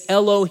of this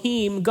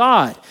Elohim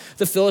God.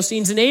 The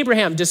Philistines and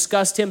Abraham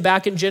discussed him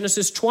back in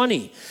Genesis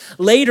 20.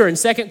 Later in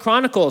 2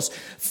 Chronicles,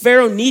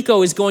 Pharaoh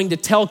Necho is going to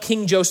tell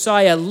King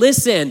Josiah,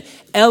 listen,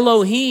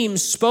 Elohim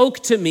spoke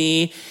to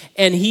me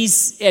and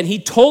he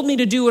told me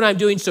to do what I'm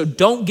doing, so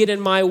don't get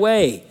in my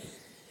way.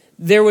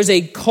 There was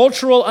a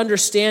cultural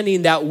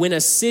understanding that when a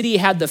city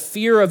had the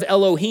fear of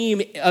Elohim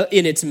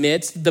in its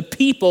midst, the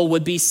people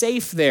would be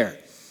safe there.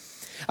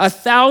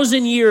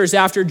 1,000 years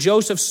after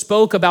Joseph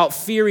spoke about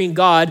fearing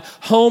God,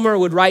 Homer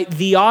would write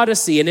the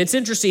Odyssey. And it's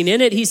interesting. In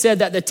it, he said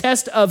that the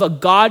test of a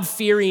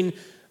God-fearing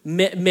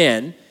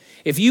men,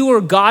 if you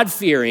were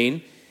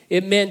God-fearing,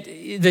 it meant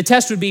the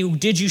test would be,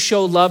 did you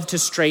show love to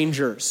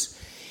strangers?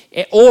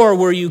 Or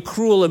were you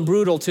cruel and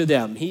brutal to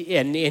them?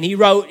 He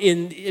wrote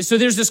so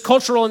there's this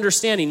cultural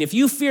understanding. If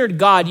you feared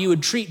God, you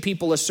would treat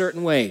people a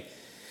certain way.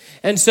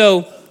 And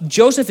so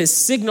Joseph is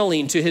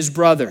signaling to his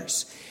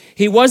brothers.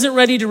 He wasn't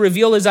ready to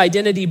reveal his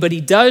identity, but he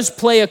does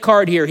play a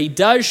card here. He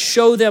does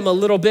show them a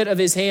little bit of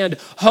his hand,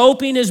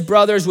 hoping his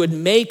brothers would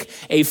make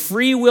a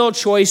free will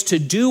choice to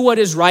do what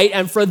is right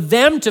and for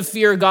them to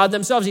fear God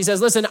themselves. He says,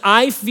 listen,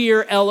 I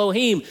fear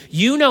Elohim.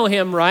 You know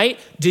him, right?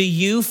 Do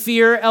you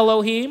fear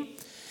Elohim?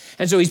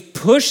 And so he's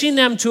pushing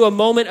them to a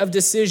moment of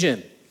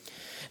decision.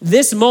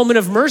 This moment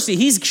of mercy,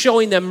 he's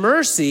showing them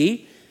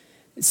mercy,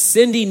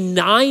 sending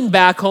 9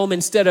 back home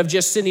instead of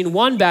just sending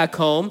 1 back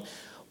home.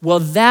 Well,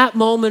 that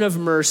moment of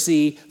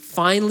mercy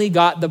finally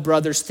got the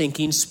brothers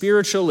thinking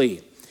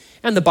spiritually.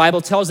 And the Bible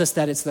tells us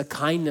that it's the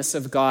kindness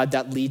of God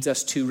that leads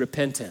us to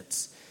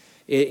repentance.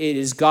 It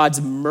is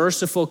God's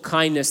merciful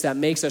kindness that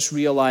makes us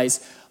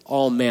realize,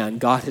 oh man,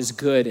 God is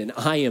good and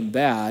I am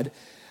bad.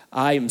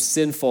 I am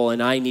sinful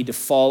and I need to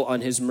fall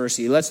on his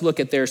mercy. Let's look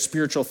at their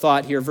spiritual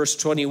thought here. Verse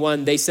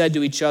 21, they said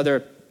to each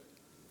other,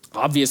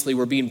 obviously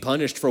we're being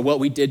punished for what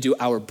we did to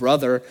our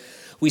brother.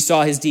 We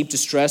saw his deep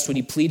distress when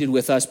he pleaded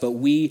with us, but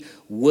we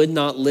would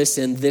not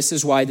listen. This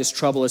is why this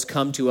trouble has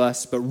come to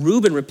us." But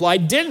Reuben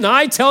replied, "Didn't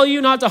I tell you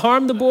not to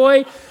harm the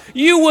boy?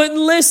 You wouldn't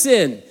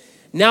listen.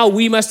 Now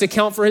we must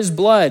account for his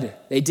blood."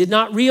 They did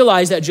not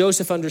realize that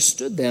Joseph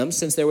understood them,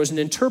 since there was an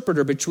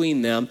interpreter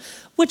between them,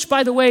 which,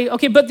 by the way,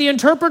 okay, but the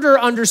interpreter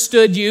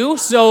understood you,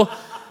 so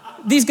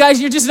these guys,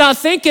 you're just not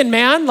thinking,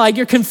 man, like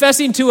you're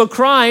confessing to a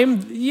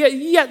crime.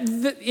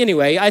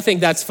 Anyway, I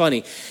think that's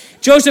funny.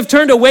 Joseph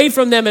turned away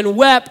from them and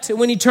wept, and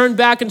when he turned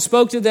back and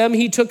spoke to them,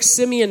 he took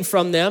Simeon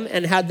from them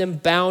and had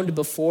them bound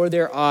before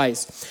their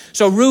eyes.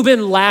 So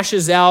Reuben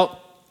lashes out.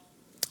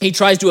 He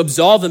tries to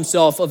absolve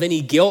himself of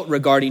any guilt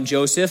regarding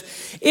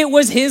Joseph. It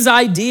was his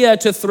idea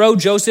to throw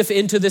Joseph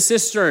into the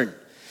cistern.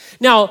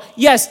 Now,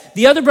 yes,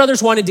 the other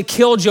brothers wanted to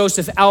kill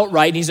Joseph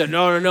outright. And he said,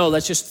 no,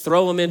 let's just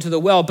throw him into the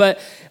well. But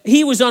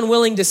he was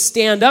unwilling to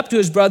stand up to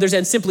his brothers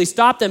and simply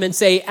stop them and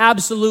say,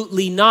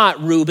 absolutely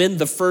not, Reuben.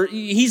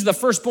 He's the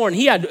firstborn.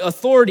 He had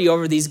authority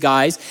over these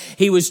guys.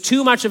 He was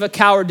too much of a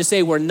coward to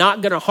say, we're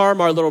not going to harm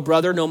our little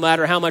brother no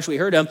matter how much we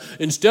hurt him.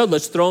 Instead,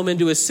 let's throw him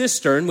into a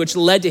cistern, which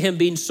led to him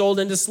being sold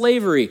into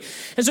slavery.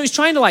 And so he's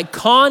trying to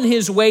con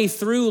his way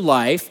through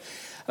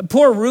life.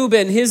 Poor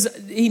Reuben,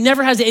 he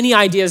never has any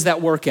ideas that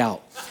work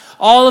out.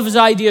 All of his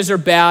ideas are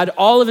bad.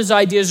 All of his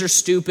ideas are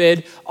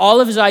stupid.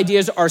 All of his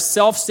ideas are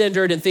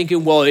self-centered and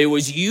thinking, well, it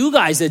was you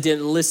guys that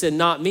didn't listen,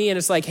 not me. And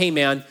it's like, hey,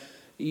 man,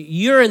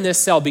 you're in this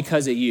cell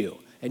because of you,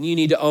 and you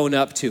need to own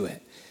up to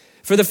it.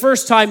 For the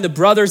first time, the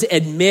brothers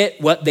admit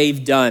what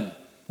they've done.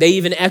 They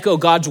even echo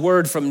God's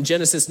word from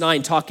Genesis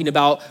 9, talking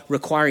about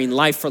requiring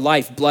life for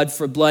life, blood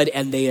for blood.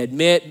 And they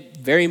admit,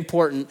 very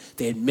important,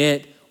 they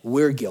admit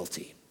we're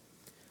guilty.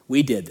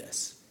 We did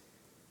this.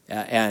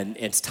 And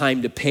it's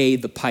time to pay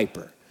the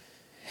piper.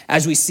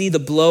 As we see, the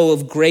blow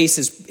of grace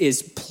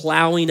is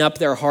plowing up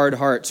their hard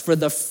hearts. For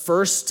the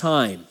first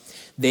time,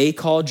 they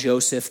call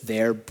Joseph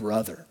their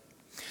brother.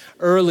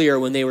 Earlier,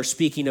 when they were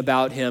speaking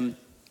about him,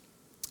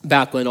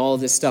 back when all of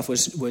this stuff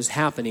was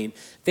happening,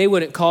 they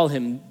wouldn't call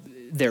him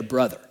their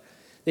brother.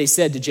 They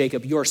said to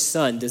Jacob, your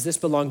son, does this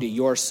belong to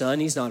your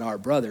son? He's not our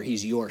brother,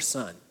 he's your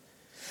son.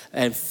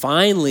 And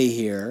finally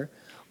here,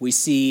 we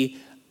see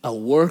a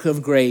work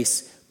of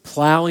grace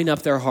plowing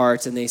up their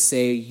hearts, and they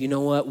say, you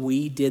know what,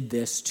 we did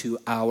this to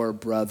our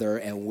brother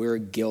and we're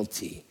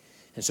guilty.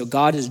 And so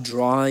God is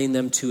drawing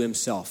them to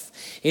himself.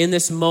 In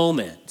this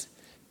moment,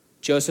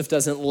 Joseph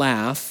doesn't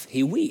laugh,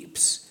 he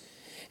weeps.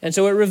 And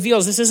so it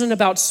reveals this isn't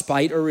about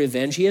spite or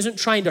revenge. He isn't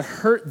trying to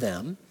hurt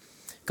them.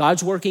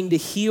 God's working to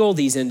heal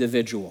these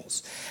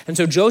individuals. And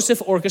so Joseph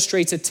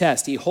orchestrates a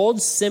test. He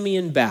holds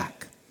Simeon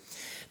back.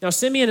 Now,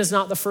 Simeon is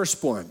not the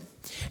firstborn.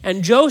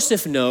 And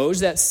Joseph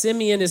knows that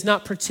Simeon is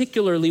not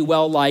particularly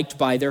well liked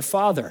by their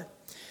father.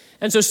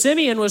 And so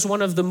Simeon was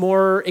one of the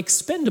more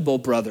expendable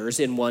brothers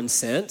in one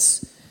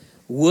sense.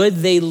 Would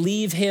they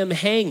leave him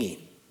hanging?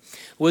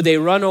 Would they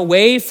run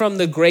away from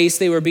the grace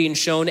they were being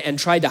shown and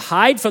try to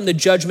hide from the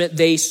judgment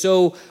they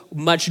so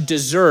much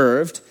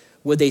deserved?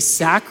 Would they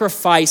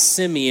sacrifice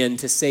Simeon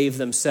to save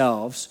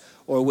themselves?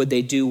 Or would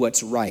they do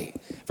what's right?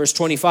 Verse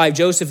 25,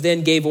 Joseph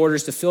then gave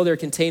orders to fill their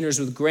containers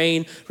with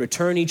grain,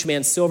 return each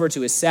man silver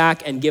to his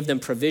sack, and give them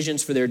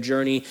provisions for their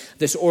journey.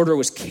 This order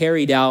was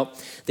carried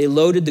out. They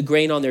loaded the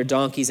grain on their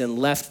donkeys and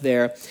left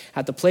there.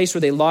 At the place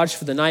where they lodged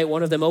for the night,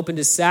 one of them opened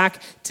his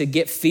sack to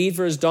get feed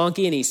for his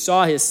donkey, and he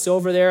saw his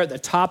silver there at the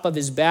top of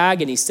his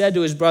bag. And he said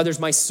to his brothers,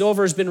 my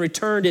silver has been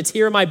returned. It's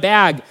here in my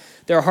bag.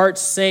 Their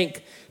hearts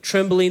sank.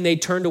 Trembling, they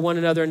turned to one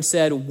another and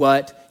said,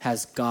 what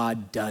has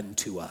God done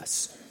to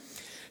us?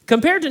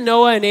 Compared to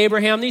Noah and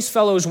Abraham, these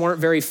fellows weren't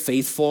very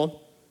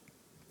faithful.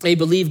 They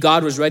believed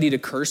God was ready to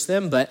curse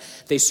them, but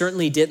they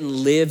certainly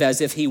didn't live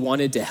as if he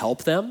wanted to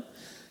help them.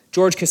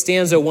 George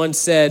Costanza once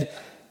said,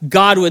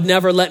 God would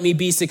never let me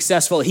be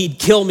successful. He'd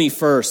kill me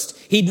first.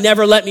 He'd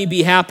never let me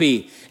be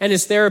happy. And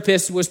his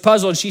therapist was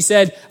puzzled. She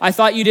said, I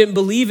thought you didn't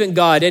believe in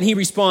God. And he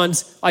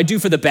responds, I do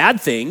for the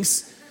bad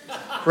things,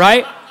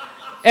 right?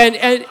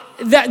 And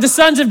the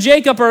sons of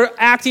Jacob are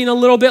acting a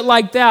little bit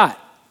like that.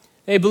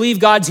 They believe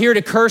God's here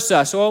to curse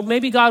us. Well,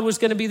 maybe God was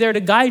going to be there to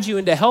guide you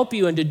and to help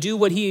you and to do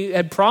what he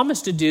had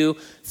promised to do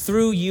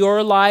through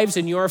your lives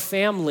and your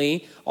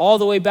family all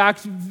the way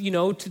back,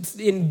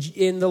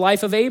 in the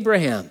life of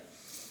Abraham.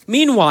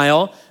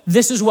 Meanwhile,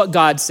 this is what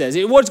God says.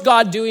 What's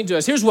God doing to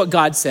us? Here's what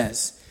God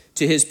says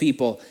to his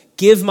people.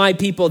 Give my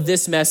people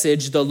this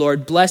message. The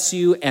Lord bless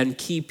you and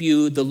keep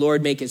you. The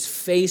Lord make his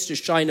face to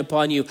shine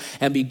upon you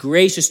and be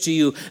gracious to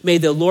you. May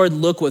the Lord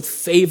look with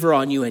favor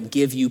on you and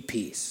give you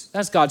peace.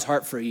 That's God's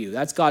heart for you.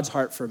 That's God's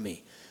heart for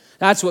me.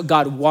 That's what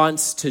God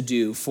wants to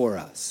do for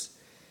us.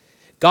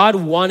 God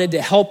wanted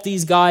to help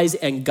these guys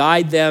and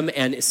guide them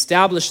and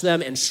establish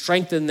them and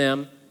strengthen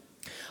them.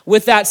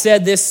 With that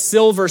said, this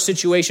silver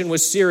situation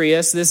was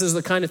serious. This is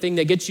the kind of thing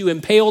that gets you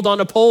impaled on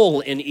a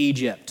pole in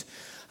Egypt.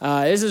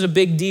 This is a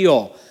big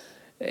deal.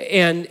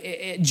 And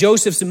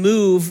Joseph's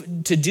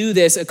move to do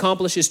this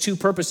accomplishes two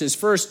purposes.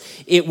 First,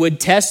 it would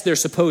test their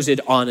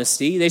supposed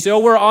honesty. They say,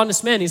 we're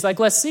honest men. He's like,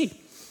 let's see.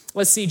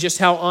 Let's see just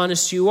how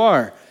honest you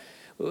are.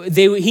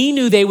 he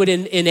knew they would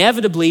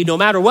inevitably, no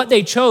matter what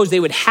they chose, they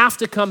would have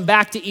to come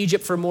back to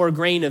Egypt for more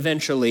grain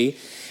eventually.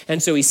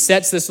 And so he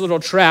sets this little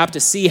trap to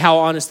see how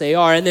honest they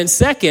are. And then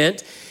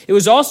second, it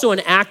was also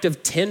an act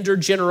of tender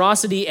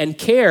generosity and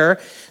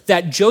care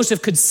that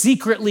Joseph could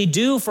secretly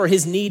do for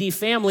his needy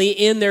family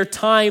in their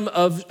time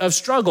of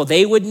struggle.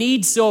 They would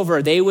need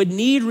silver. They would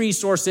need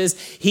resources.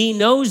 He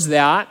knows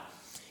that,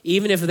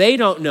 even if they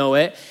don't know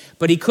it.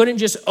 But he couldn't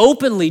just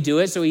openly do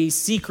it, so he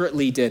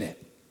secretly did it.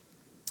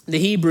 The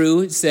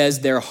Hebrew says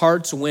their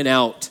hearts went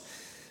out.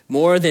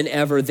 More than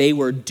ever, they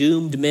were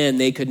doomed men.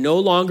 They could no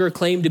longer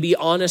claim to be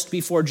honest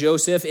before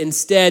Joseph.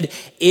 Instead,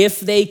 if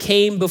they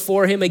came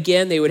before him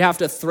again, they would have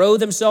to throw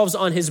themselves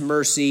on his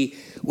mercy,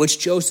 which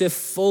Joseph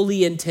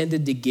fully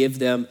intended to give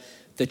them.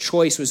 The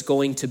choice was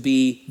going to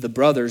be the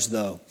brothers,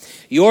 though.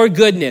 Your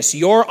goodness,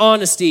 your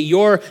honesty,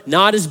 your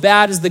not as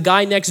bad as the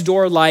guy next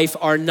door life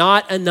are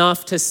not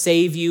enough to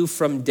save you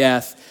from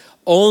death.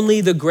 Only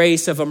the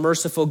grace of a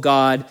merciful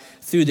God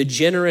through the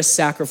generous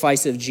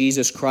sacrifice of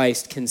Jesus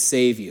Christ can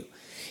save you.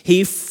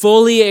 He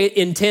fully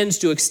intends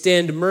to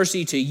extend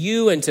mercy to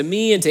you and to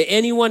me and to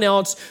anyone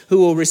else who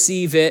will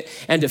receive it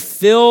and to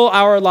fill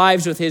our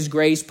lives with his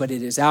grace, but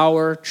it is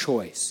our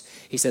choice.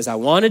 He says, I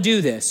want to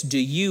do this. Do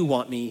you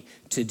want me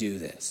to do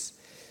this?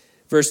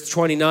 Verse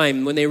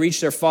 29, when they reached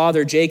their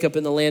father Jacob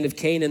in the land of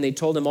Canaan, they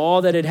told him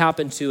all that had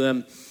happened to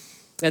him.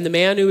 And the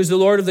man who was the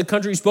Lord of the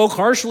country spoke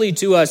harshly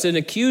to us and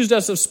accused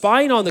us of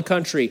spying on the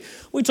country.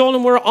 We told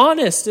him we're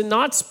honest and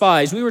not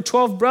spies. We were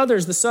 12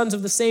 brothers, the sons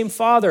of the same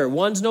father.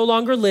 One's no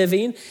longer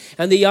living,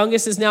 and the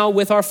youngest is now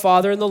with our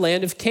father in the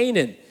land of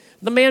Canaan.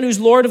 The man who's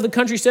Lord of the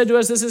country said to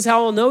us, this is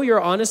how I'll know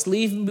you're honest.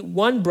 Leave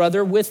one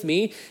brother with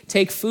me.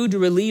 Take food to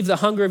relieve the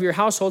hunger of your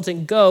households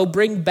and go.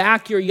 Bring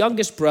back your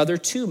youngest brother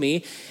to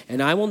me,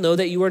 and I will know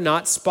that you are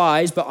not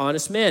spies, but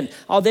honest men.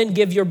 I'll then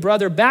give your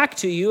brother back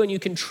to you, and you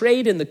can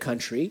trade in the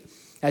country.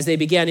 As they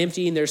began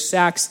emptying their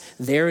sacks,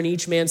 there in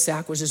each man's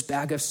sack was his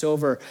bag of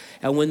silver.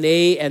 And when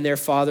they and their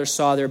father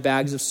saw their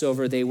bags of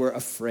silver, they were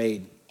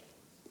afraid.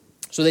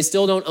 So they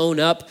still don't own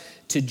up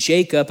to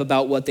Jacob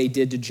about what they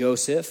did to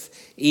Joseph,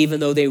 even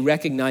though they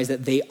recognize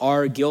that they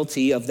are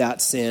guilty of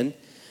that sin.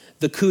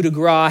 The coup de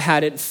grace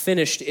hadn't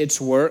finished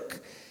its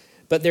work,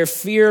 but their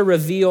fear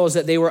reveals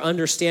that they were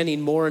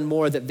understanding more and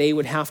more that they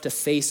would have to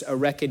face a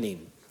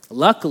reckoning.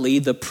 Luckily,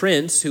 the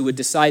prince who would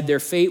decide their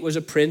fate was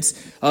a prince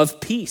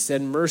of peace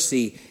and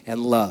mercy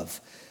and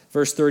love.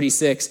 Verse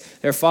 36,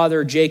 their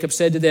father Jacob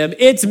said to them,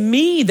 it's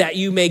me that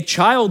you make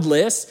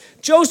childless.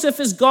 Joseph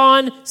is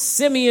gone,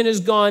 Simeon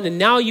is gone, and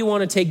now you want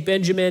to take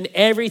Benjamin.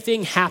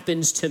 Everything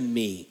happens to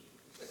me.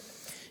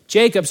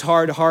 Jacob's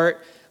hard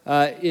heart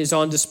is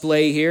on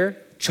display here.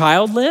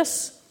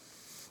 Childless?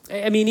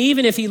 I mean,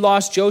 even if he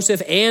lost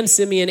Joseph and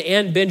Simeon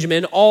and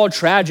Benjamin, all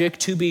tragic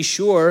to be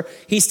sure,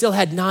 he still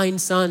had 9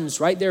 sons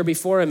right there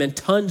before him and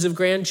tons of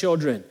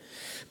grandchildren.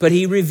 But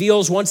he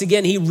reveals once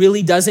again, he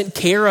really doesn't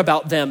care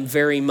about them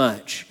very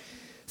much.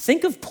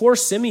 Think of poor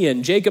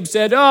Simeon. Jacob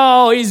said,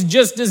 oh, he's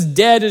just as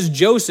dead as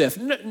Joseph.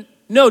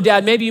 No,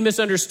 Dad, maybe you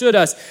misunderstood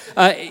us.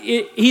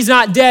 He's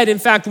not dead. In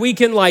fact, we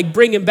can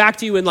bring him back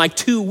to you in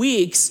 2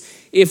 weeks.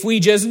 If we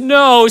just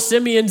know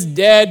Simeon's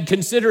dead,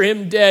 consider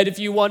him dead. If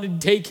you want to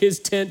take his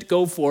tent,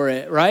 go for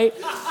it, right?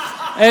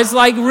 It's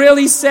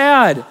really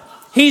sad.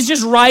 He's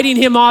just writing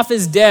him off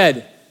as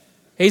dead.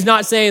 He's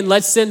not saying,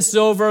 let's send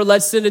silver,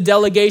 let's send a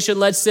delegation,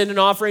 let's send an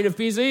offering of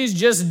peace. He's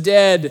just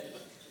dead.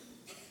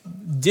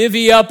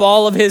 Divvy up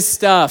all of his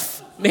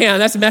stuff. Man,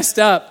 that's messed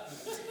up.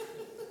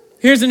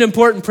 Here's an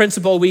important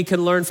principle we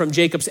can learn from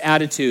Jacob's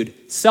attitude.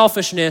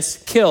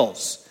 Selfishness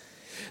kills.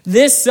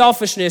 This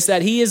selfishness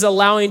that he is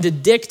allowing to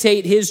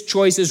dictate his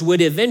choices would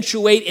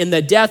eventuate in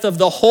the death of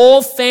the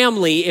whole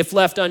family if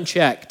left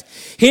unchecked.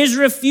 His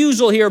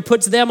refusal here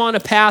puts them on a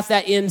path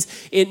that ends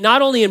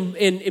not only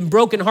in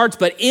broken hearts,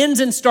 but ends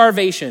in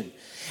starvation.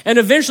 And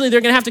eventually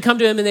they're going to have to come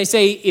to him and they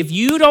say, if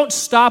you don't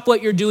stop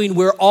what you're doing,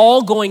 we're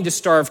all going to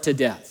starve to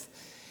death.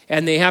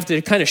 And they have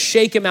to kind of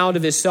shake him out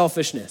of his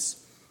selfishness.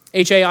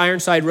 H.A.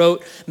 Ironside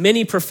wrote,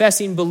 many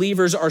professing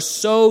believers are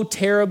so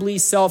terribly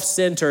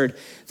self-centered.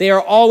 They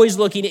are always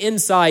looking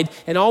inside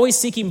and always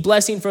seeking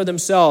blessing for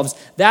themselves.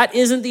 That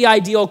isn't the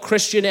ideal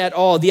Christian at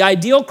all. The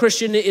ideal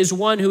Christian is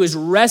one who is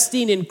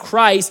resting in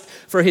Christ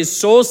for his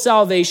soul's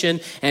salvation,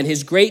 and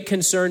his great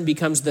concern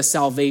becomes the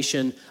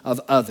salvation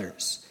of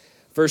others.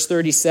 Verse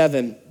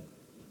 37,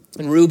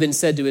 and Reuben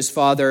said to his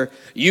father,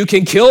 you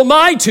can kill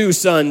my 2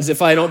 sons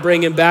if I don't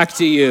bring him back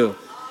to you.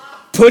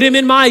 Put him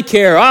in my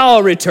care,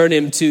 I'll return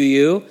him to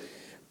you.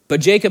 But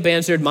Jacob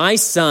answered, my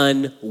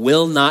son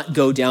will not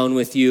go down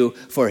with you,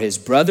 for his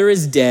brother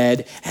is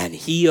dead, and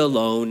he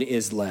alone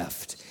is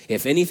left.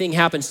 If anything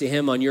happens to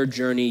him on your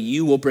journey,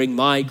 you will bring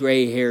my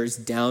gray hairs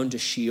down to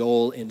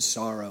Sheol in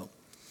sorrow.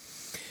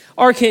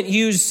 R. Kent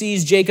Hughes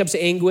sees Jacob's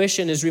anguish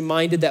and is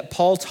reminded that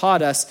Paul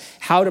taught us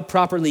how to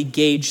properly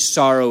gauge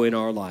sorrow in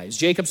our lives.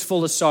 Jacob's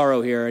full of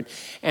sorrow here,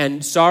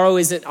 and sorrow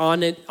isn't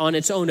on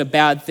its own a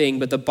bad thing,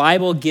 but the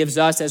Bible gives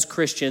us as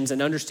Christians an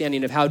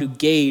understanding of how to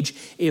gauge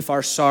if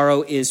our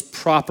sorrow is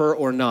proper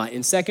or not.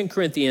 In 2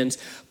 Corinthians,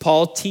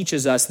 Paul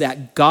teaches us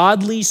that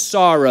godly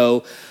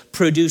sorrow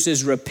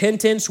produces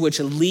repentance, which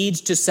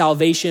leads to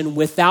salvation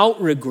without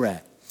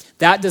regret.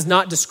 That does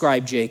not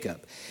describe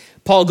Jacob.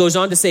 Paul goes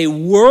on to say,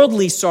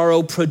 worldly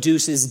sorrow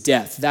produces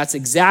death. That's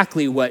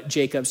exactly what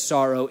Jacob's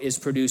sorrow is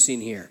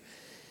producing here.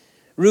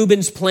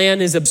 Reuben's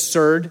plan is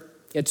absurd.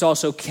 It's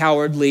also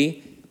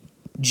cowardly.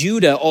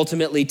 Judah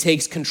ultimately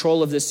takes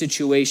control of the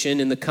situation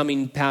in the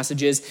coming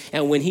passages,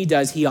 and when he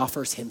does, he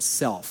offers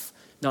himself,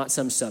 not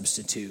some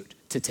substitute,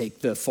 to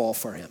take the fall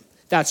for him.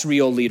 That's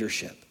real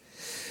leadership.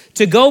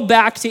 To go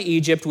back to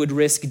Egypt would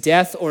risk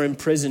death or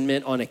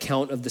imprisonment on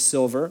account of the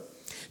silver.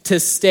 To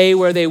stay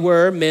where they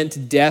were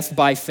meant death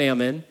by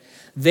famine.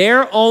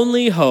 Their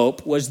only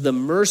hope was the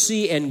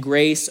mercy and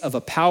grace of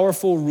a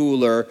powerful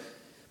ruler,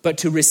 but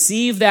to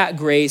receive that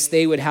grace,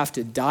 they would have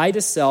to die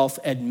to self,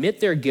 admit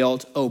their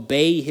guilt,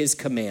 obey his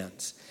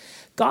commands.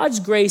 God's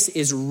grace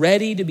is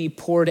ready to be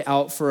poured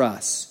out for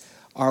us.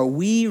 Are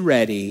we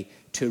ready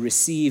to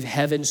receive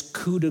heaven's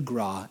coup de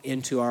grace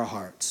into our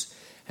hearts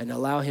and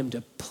allow him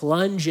to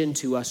plunge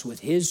into us with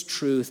his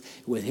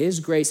truth, with his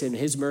grace and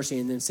his mercy,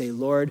 and then say,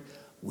 Lord,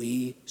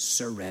 we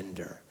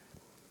surrender.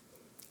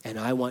 And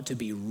I want to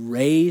be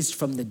raised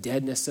from the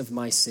deadness of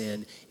my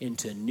sin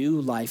into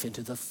new life,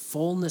 into the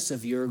fullness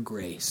of your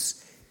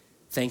grace,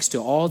 thanks to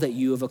all that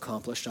you have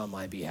accomplished on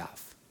my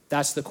behalf.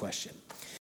 That's the question.